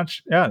so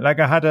much, like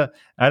I had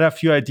a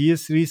few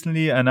ideas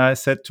recently, and I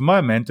said to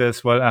my mentor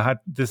as well, I had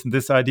this and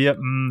this idea,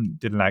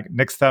 didn't like it.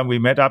 Next time we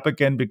met up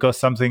again because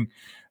something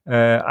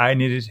I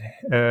needed,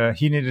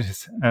 he needed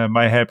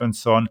my help and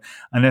so on.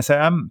 And I said,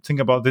 I'm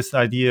thinking about this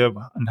idea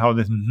and how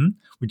this,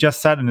 we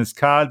just sat in his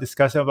car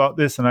discussing about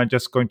this, and I'm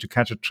just going to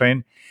catch a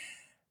train.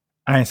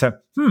 And I said,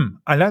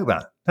 I like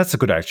that. That's a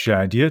good actually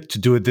idea to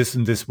do it this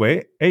in this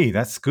way. Hey,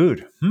 that's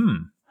good.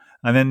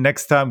 And then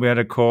next time we had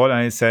a call and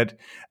I said,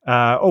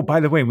 oh, by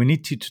the way, we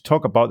need to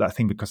talk about that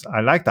thing because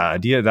I like that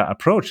idea, that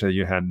approach that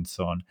you had and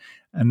so on.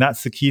 And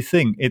that's the key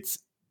thing. It's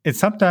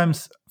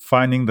sometimes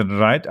finding the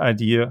right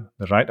idea,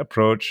 the right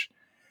approach,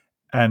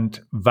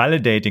 and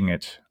validating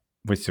it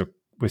with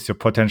your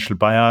potential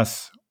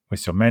buyers,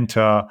 with your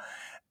mentor,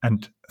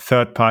 and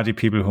third-party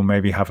people who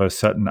maybe have a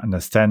certain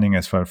understanding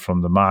as well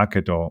from the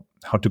market or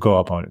how to go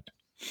about it.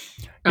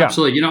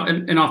 Absolutely.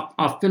 And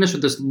I'll finish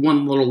with this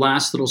one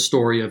last little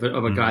story of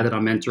a guy that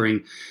I'm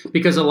mentoring,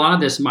 because a lot of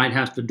this might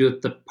have to do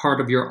with the part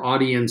of your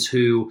audience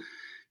who,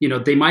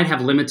 they might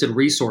have limited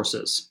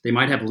resources. They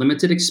might have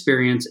limited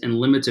experience and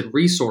limited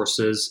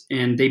resources,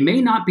 and they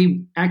may not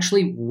be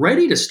actually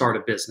ready to start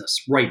a business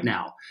right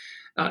now.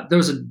 There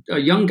was a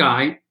young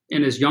guy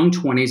in his young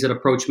 20s that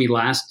approached me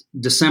last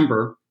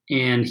December,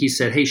 and he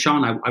said, "Hey,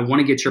 Sean, I want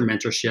to get your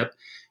mentorship."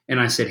 And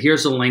I said,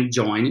 "Here's a link,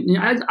 join."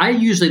 And I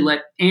usually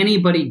let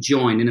anybody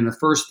join. And in the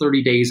first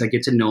 30 days, I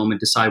get to know them and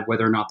decide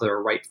whether or not they're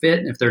a right fit.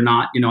 And if they're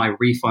not, I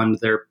refund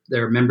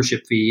their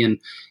membership fee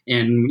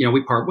and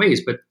we part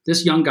ways. But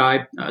this young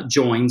guy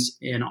joins,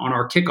 and on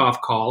our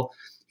kickoff call,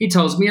 he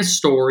tells me a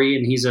story,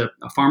 and he's a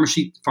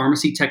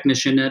pharmacy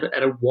technician at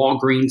a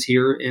Walgreens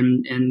here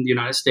in the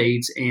United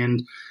States.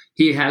 And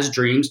he has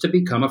dreams to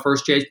become a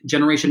first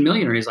generation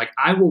millionaire. He's like,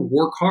 "I will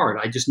work hard.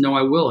 I just know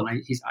I will."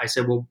 And I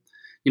said, "Well,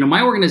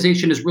 my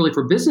organization is really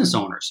for business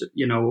owners.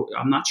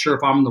 I'm not sure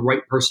if I'm the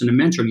right person to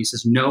mentor." And he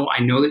says, "No,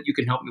 I know that you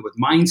can help me with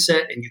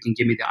mindset and you can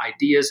give me the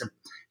ideas and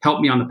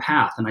help me on the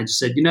path." And I just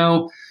said,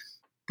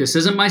 this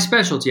isn't my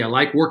specialty. I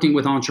like working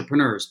with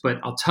entrepreneurs, but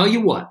I'll tell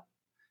you what,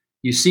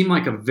 you seem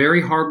like a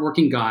very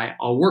hardworking guy.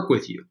 I'll work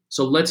with you.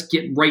 So let's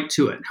get right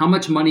to it. How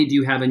much money do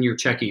you have in your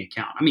checking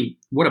account? I mean,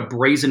 what a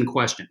brazen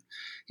question.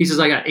 He says,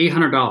 "I got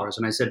 $800.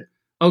 And I said,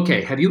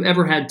 "Okay, have you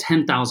ever had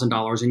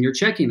 $10,000 in your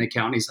checking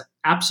account?" And he's like,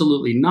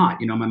 "Absolutely not.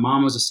 My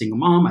mom was a single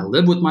mom. I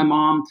live with my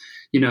mom.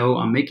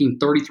 I'm making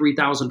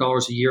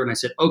 $33,000 a year." And I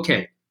said,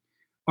 "Okay,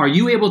 are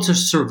you able to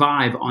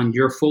survive on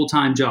your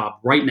full-time job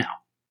right now,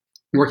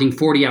 working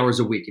 40 hours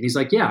a week?" And he's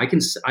like, "Yeah, I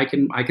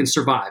can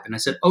survive." And I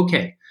said,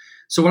 "Okay,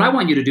 so what I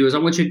want you to do is I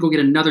want you to go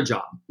get another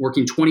job,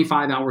 working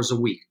 25 hours a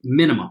week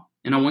minimum.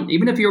 And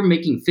even if you're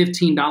making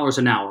 $15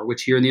 an hour,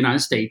 which here in the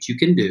United States you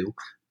can do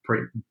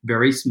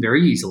very,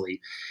 very easily.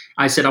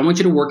 I said, I want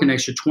you to work an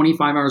extra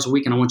 25 hours a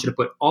week, and I want you to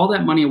put all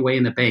that money away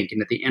in the bank.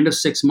 And at the end of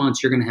 6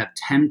 months, you're going to have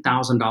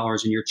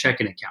 $10,000 in your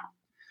checking account."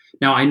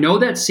 Now, I know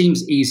that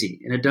seems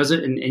easy, and it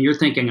doesn't. And you're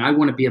thinking, I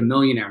want to be a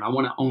millionaire and I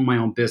want to own my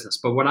own business.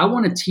 But what I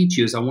want to teach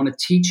you is I want to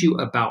teach you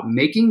about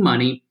making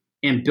money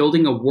and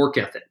building a work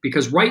ethic.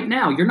 Because right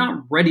now, you're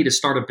not ready to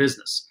start a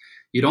business.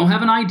 You don't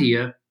have an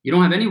idea. You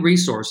don't have any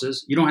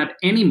resources. You don't have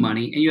any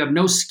money, and you have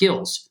no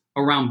skills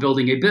around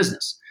building a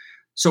business.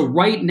 So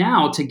right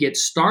now, to get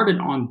started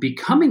on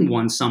becoming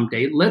one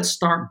someday, let's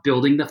start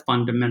building the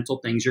fundamental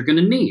things you're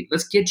going to need.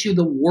 Let's get you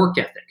the work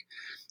ethic.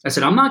 I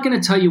said, I'm not going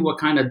to tell you what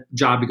kind of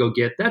job to go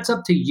get. That's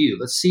up to you.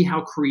 Let's see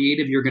how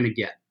creative you're going to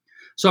get.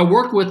 So I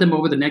worked with him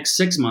over the next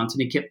 6 months,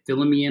 and he kept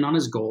filling me in on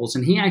his goals.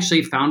 And he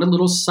actually found a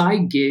little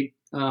side gig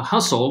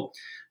hustle,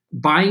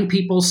 buying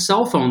people's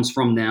cell phones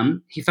from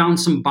them. He found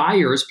some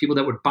buyers, people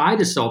that would buy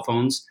the cell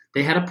phones.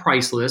 They had a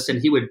price list,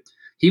 and he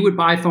would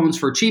buy phones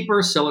for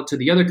cheaper, sell it to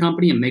the other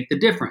company, and make the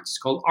difference. It's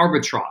called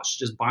arbitrage,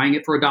 just buying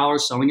it for $1,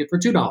 selling it for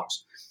 $2.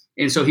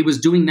 And so he was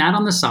doing that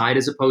on the side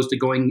as opposed to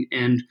going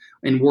and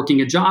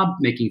working a job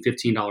making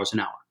 $15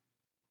 an hour.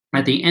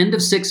 At the end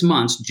of 6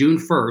 months, June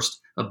 1st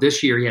of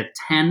this year, he had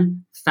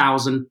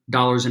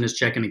 $10,000 in his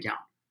checking account.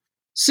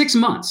 6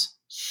 months,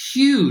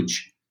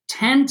 huge,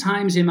 10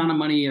 times the amount of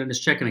money in his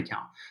checking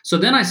account. So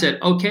then I said,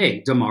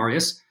 okay,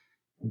 Demarius,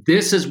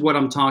 this is what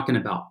I'm talking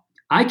about.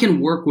 I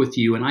can work with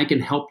you and I can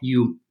help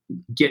you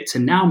get to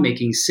now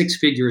making 6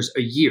 figures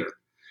a year.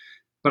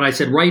 But I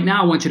said, right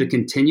now, I want you to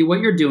continue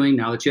what you're doing.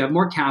 Now that you have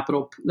more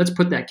capital, let's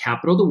put that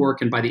capital to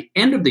work. And by the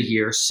end of the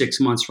year, 6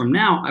 months from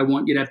now, I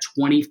want you to have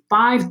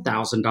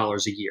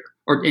 $25,000 a year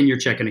or in your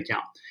checking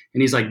account.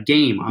 And he's like,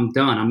 game, I'm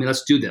done.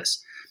 Let's do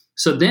this.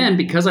 So then,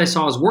 because I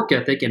saw his work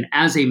ethic, and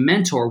as a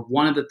mentor,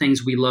 one of the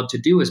things we love to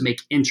do is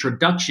make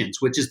introductions,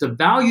 which is the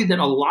value that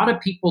a lot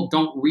of people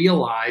don't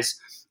realize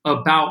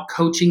about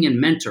coaching and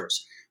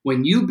mentors.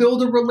 When you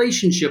build a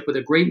relationship with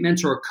a great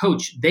mentor or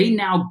coach, they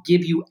now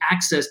give you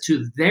access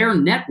to their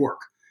network,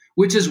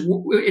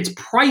 it's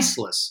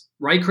priceless,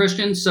 right,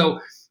 Christian? So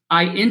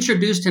I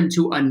introduced him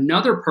to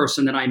another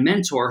person that I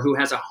mentor who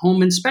has a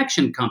home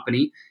inspection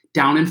company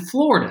down in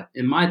Florida.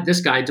 And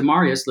this guy,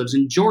 Demarius, lives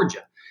in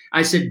Georgia.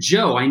 I said,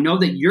 Joe, I know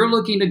that you're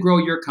looking to grow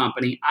your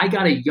company. I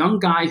got a young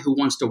guy who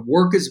wants to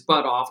work his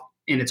butt off,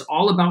 and it's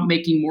all about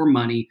making more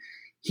money.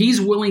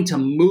 He's willing to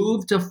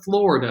move to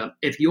Florida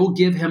if you'll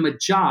give him a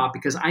job,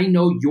 because I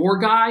know your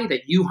guy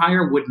that you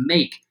hire would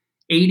make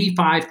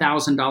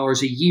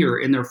 $85,000 a year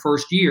in their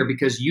first year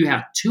because you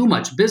have too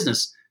much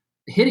business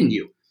hitting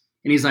you.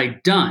 And he's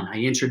like, done. I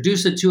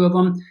introduced the two of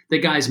them. The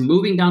guy's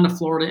moving down to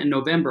Florida in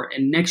November,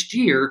 and next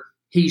year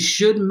he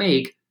should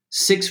make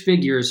six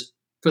figures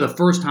for the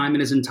first time in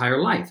his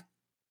entire life.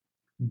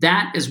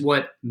 That is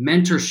what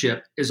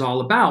mentorship is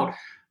all about.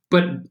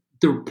 But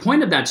the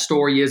point of that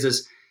story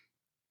is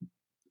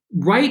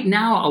right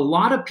now, a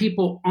lot of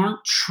people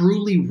aren't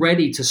truly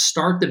ready to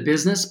start the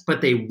business,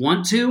 but they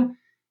want to.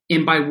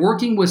 And by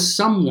working with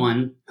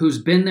someone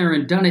who's been there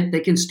and done it,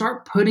 they can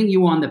start putting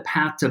you on the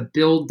path to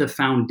build the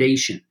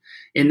foundation.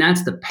 And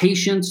that's the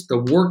patience, the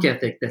work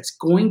ethic that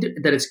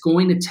it's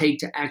going to take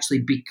to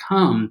actually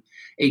become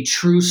a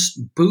true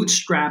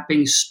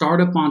bootstrapping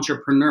startup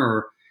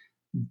entrepreneur.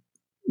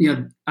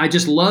 I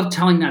just love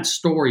telling that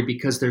story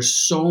because there's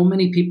so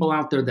many people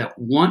out there that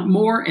want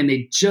more and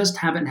they just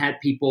haven't had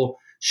people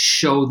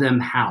show them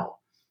how.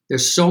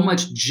 There's so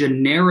much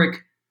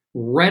generic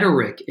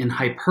rhetoric and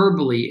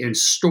hyperbole and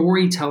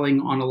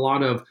storytelling on a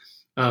lot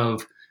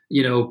of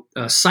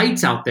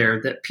sites out there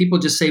that people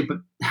just say, but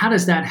how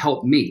does that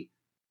help me?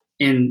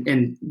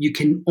 And you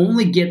can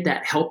only get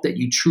that help that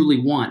you truly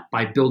want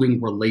by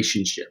building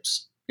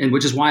relationships. And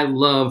which is why I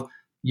love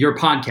your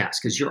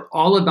podcast, because you're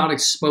all about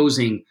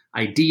exposing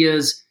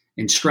ideas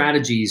and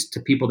strategies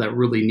to people that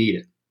really need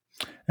it.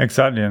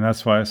 Exactly, and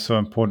that's why it's so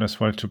important as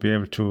well to be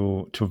able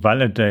to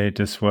validate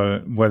as well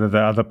whether the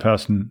other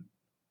person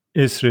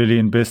is really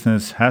in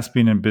business, has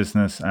been in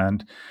business,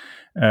 and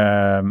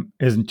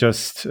isn't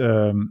just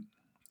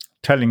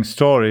telling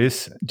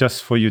stories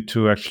just for you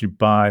to actually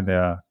buy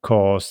their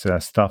course, their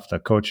stuff, their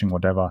coaching,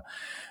 whatever,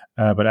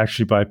 but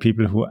actually by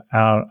people who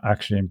are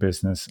actually in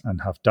business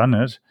and have done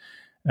it,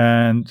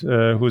 and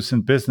who's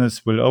in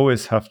business will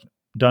always have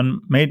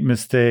made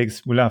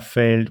mistakes, will have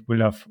failed,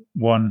 will have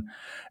won.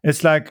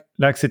 It's like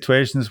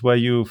situations where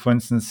you, for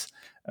instance,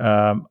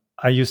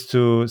 I used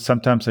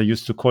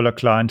to call a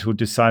client who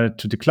decided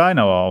to decline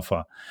our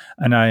offer,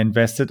 and I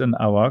invested an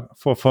hour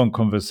for a phone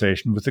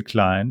conversation with the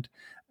client,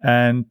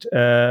 and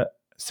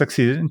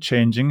succeeded in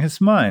changing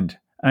his mind,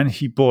 and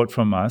he bought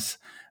from us,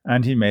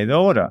 and he made the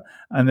order.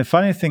 And the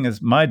funny thing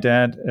is, my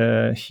dad,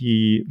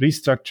 he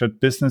restructured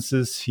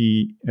businesses.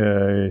 He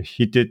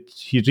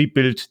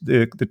rebuilt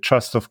the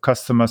trust of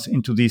customers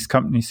into these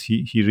companies.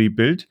 He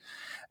rebuilt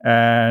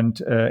and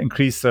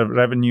increased the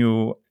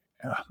revenue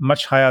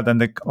much higher than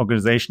the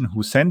organization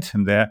who sent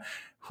him there,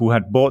 who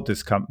had bought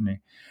this company.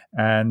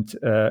 And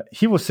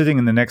he was sitting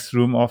in the next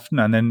room often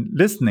and then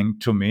listening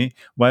to me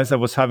whilst I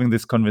was having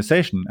this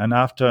conversation. And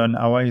after an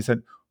hour, he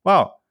said,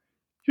 "Wow,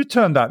 you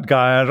turned that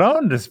guy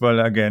around as well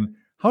again.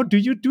 How do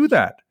you do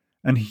that?"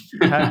 And he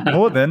had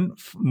more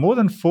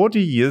than 40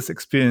 years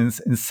experience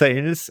in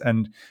sales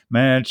and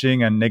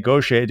managing and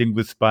negotiating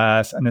with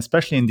buyers, and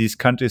especially in these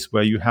countries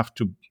where you have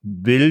to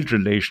build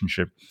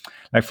relationship.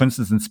 Like, for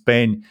instance, in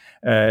Spain,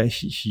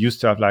 he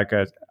used to have like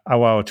an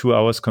hour or 2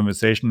 hours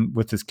conversation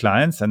with his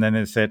clients, and then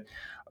he said,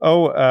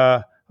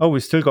 "Oh, we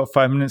still got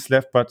 5 minutes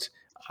left, but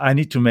I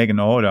need to make an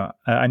order.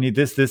 I need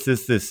this.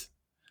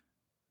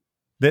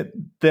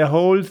 The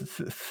whole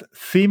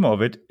theme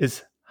of it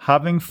is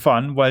having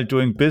fun while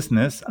doing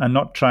business and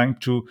not trying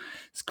to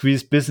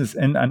squeeze business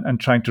in and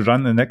trying to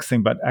run the next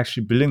thing, but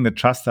actually building the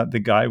trust that the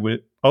guy will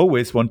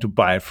always want to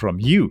buy from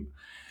you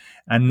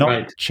and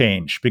not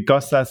change,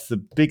 because that's the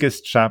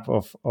biggest trap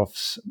of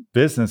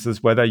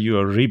businesses, whether you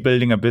are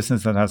rebuilding a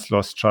business that has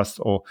lost trust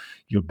or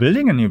you're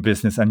building a new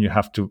business and you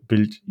have to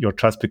build your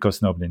trust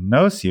because nobody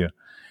knows you.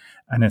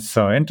 And it's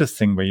so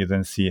interesting where you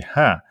then see,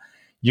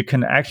 you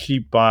can actually,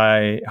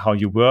 by how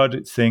you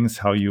word things,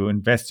 how you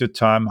invest your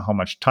time, how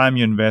much time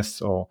you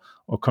invest, or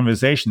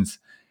conversations,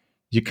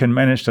 you can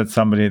manage that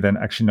somebody then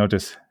actually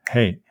notice,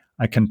 hey,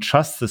 I can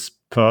trust this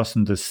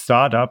person, this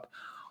startup,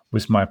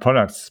 with my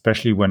products,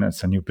 especially when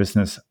it's a new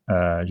business.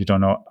 You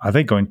don't know, are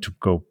they going to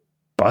go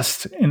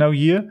bust in a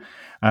year?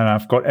 And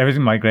I've got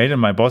everything migrated.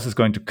 My boss is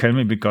going to kill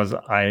me because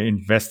I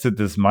invested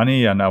this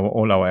money and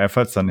all our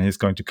efforts, and he's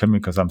going to kill me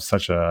because I'm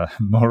such a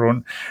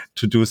moron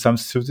to do some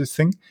stupid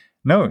thing.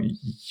 No,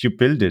 you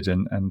build it,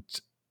 and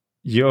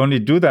you only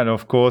do that,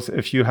 of course,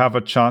 if you have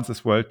a chance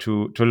as well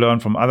to learn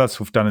from others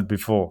who've done it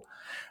before.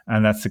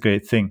 And that's the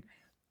great thing.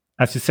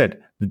 As you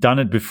said, the done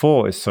it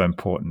before is so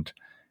important,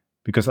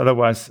 because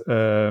otherwise,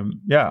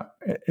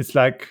 it's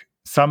like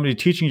somebody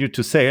teaching you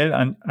to sail,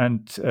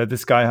 and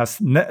this guy has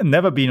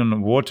never been on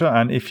the water,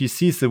 and if he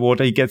sees the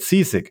water, he gets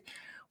seasick.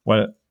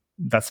 Well,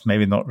 that's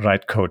maybe not the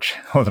right coach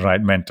or the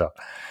right mentor.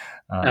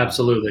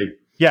 Absolutely.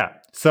 Yeah.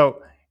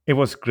 So it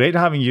was great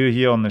having you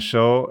here on the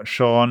show,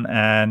 Sean,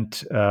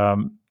 and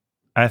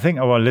I think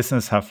our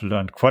listeners have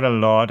learned quite a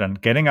lot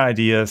and getting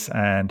ideas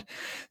and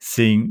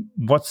seeing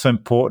what's so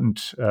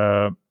important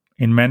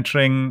in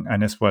mentoring,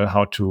 and as well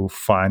how to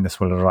find as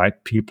well the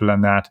right people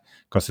and that,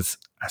 because it's,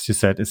 as you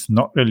said, it's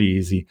not really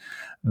easy.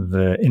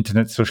 The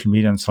internet, social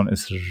media and so on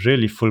is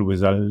really full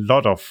with a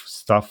lot of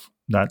stuff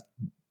that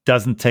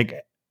doesn't take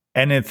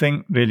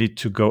anything really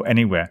to go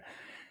anywhere.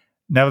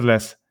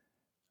 Nevertheless,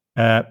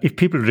 if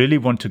people really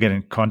want to get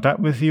in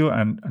contact with you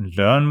and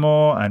learn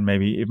more and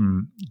maybe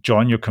even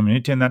join your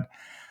community in that,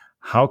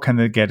 how can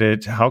they get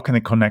it? How can they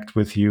connect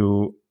with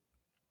you?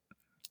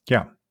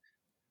 Yeah.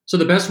 So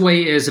the best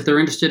way is if they're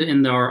interested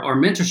in our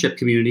mentorship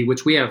community,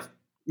 which we have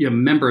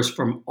members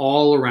from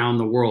all around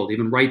the world,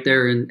 even right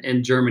there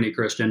in Germany,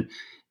 Christian.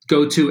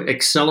 Go to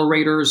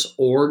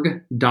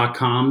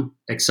acceleratorsorg.com.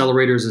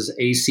 Accelerators is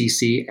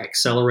ACC,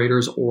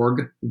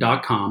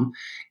 acceleratorsorg.com.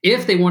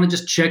 If they want to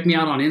just check me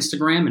out on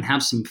Instagram and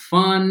have some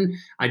fun,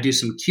 I do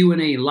some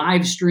Q&A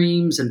live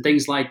streams and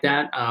things like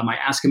that. My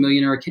Ask a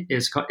Millionaire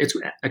it's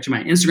actually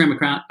my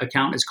Instagram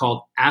account is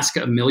called Ask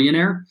a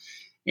Millionaire.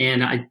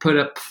 And I put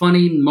up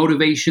funny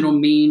motivational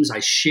memes. I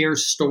share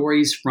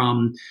stories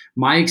from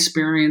my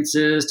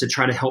experiences to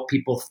try to help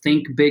people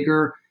think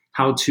bigger,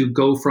 how to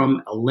go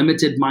from a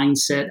limited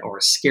mindset or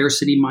a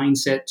scarcity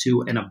mindset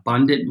to an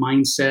abundant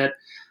mindset.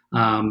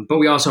 But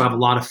we also have a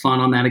lot of fun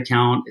on that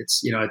account.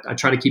 It's, I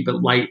try to keep it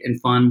light and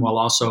fun while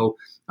also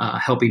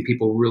helping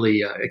people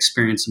really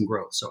experience some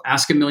growth. So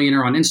Ask a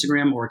Millionaire on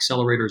Instagram or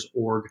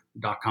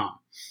acceleratorsorg.com.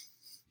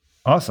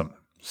 Awesome.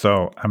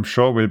 So I'm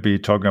sure we'll be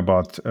talking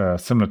about a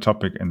similar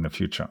topic in the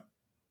future.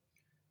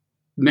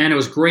 Man, it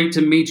was great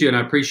to meet you, and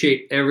I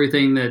appreciate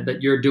everything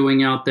that you're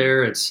doing out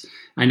there.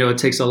 I know it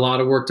takes a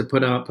lot of work to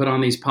put on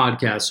these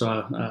podcasts, so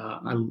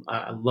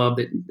I love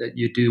that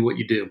you do what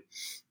you do.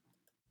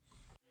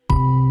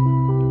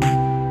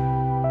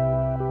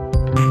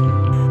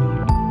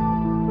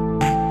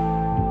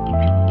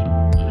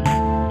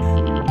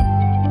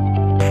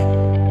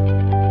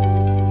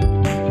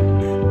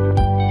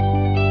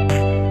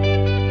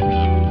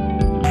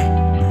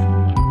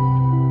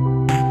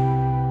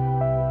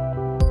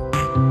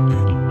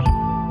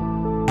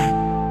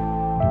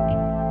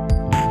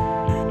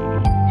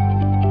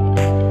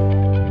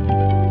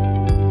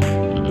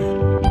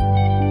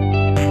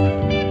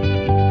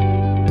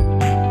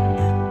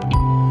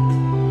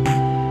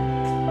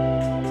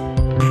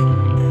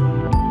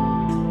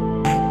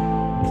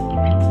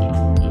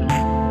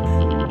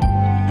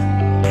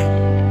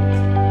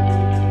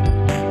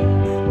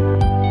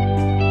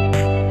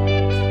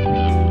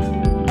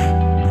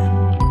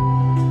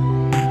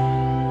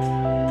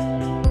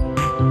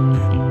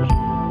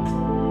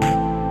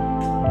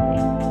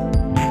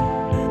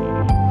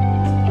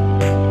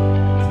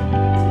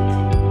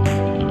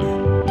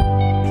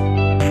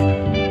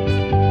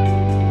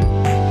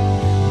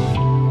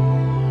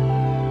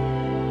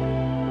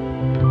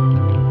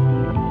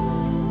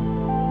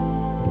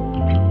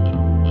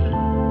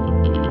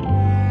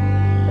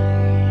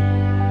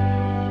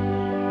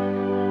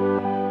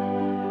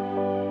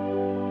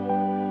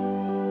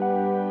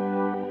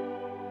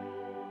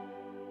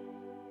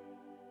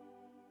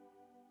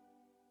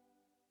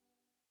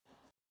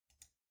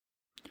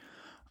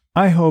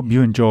 I hope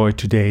you enjoyed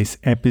today's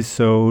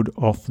episode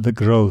of The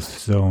Growth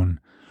Zone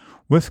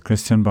with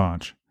Christian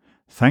Bartsch.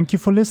 Thank you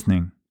for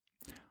listening.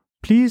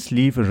 Please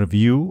leave a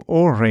review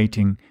or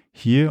rating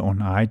here on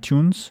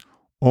iTunes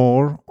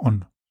or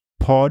on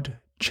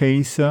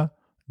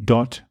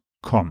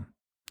podchaser.com.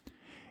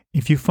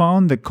 If you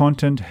found the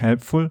content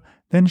helpful,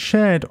 then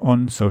share it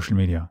on social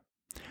media.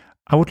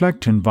 I would like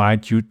to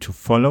invite you to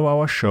follow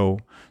our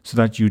show so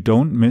that you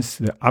don't miss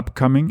the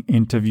upcoming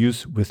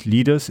interviews with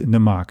leaders in the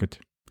market.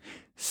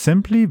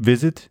 Simply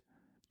visit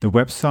the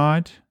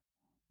website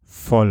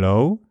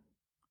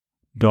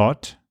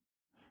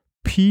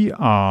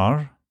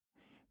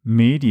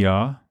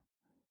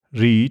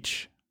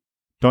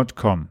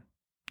follow.premiareach.com.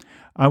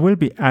 I will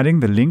be adding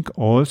the link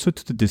also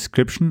to the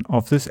description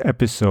of this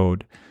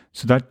episode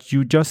so that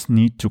you just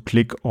need to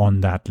click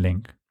on that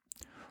link.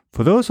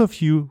 For those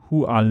of you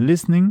who are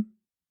listening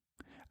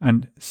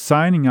and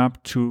signing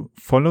up to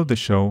follow the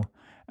show,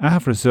 I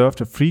have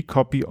reserved a free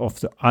copy of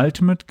the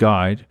Ultimate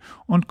Guide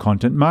on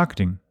Content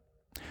Marketing.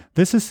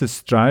 This is the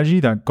strategy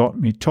that got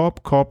me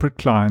top corporate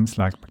clients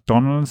like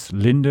McDonald's,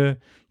 Linde,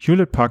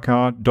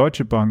 Hewlett-Packard,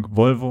 Deutsche Bank,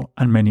 Volvo,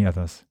 and many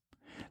others.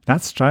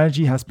 That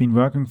strategy has been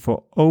working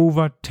for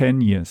over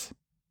 10 years.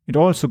 It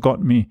also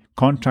got me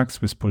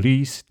contacts with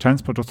police,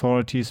 transport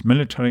authorities,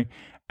 military,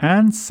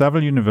 and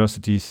several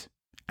universities,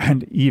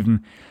 and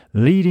even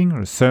leading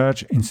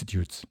research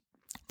institutes.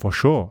 For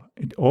sure,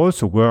 it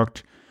also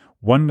worked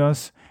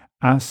wonders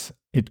as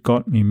it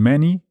got me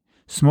many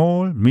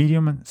small,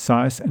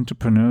 medium-sized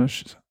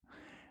entrepreneurs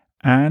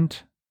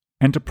and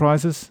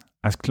enterprises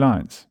as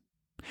clients.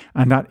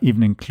 And that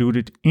even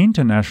included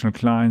international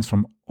clients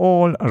from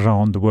all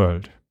around the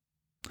world.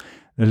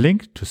 The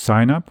link to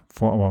sign up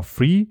for our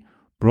free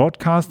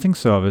broadcasting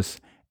service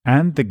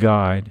and the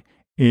guide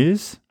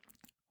is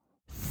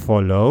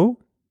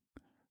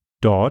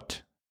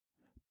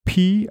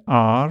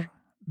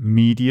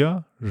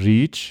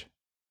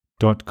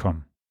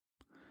follow.prmediareach.com.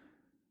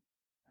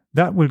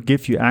 That will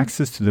give you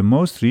access to the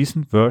most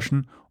recent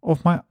version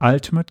of my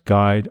ultimate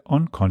guide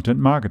on content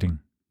marketing.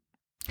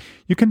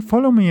 You can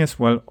follow me as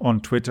well on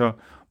Twitter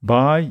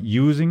by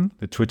using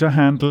the Twitter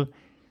handle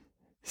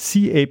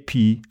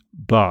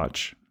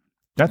CAP_Bartsch.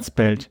 That's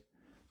spelled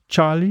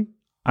Charlie,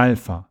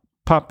 Alpha,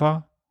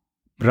 Papa,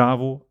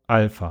 Bravo,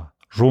 Alpha,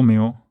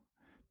 Romeo,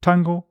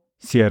 Tango,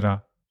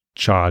 Sierra,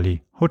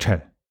 Charlie,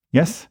 Hotel.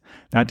 Yes,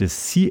 that is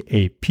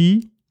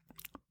CAP_Bartsch.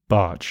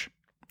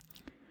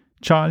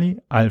 Charlie,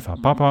 Alpha,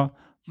 Papa,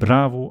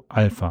 Bravo,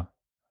 Alpha,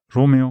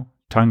 Romeo,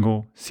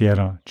 Tango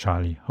Sierra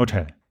Charlie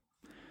Hotel.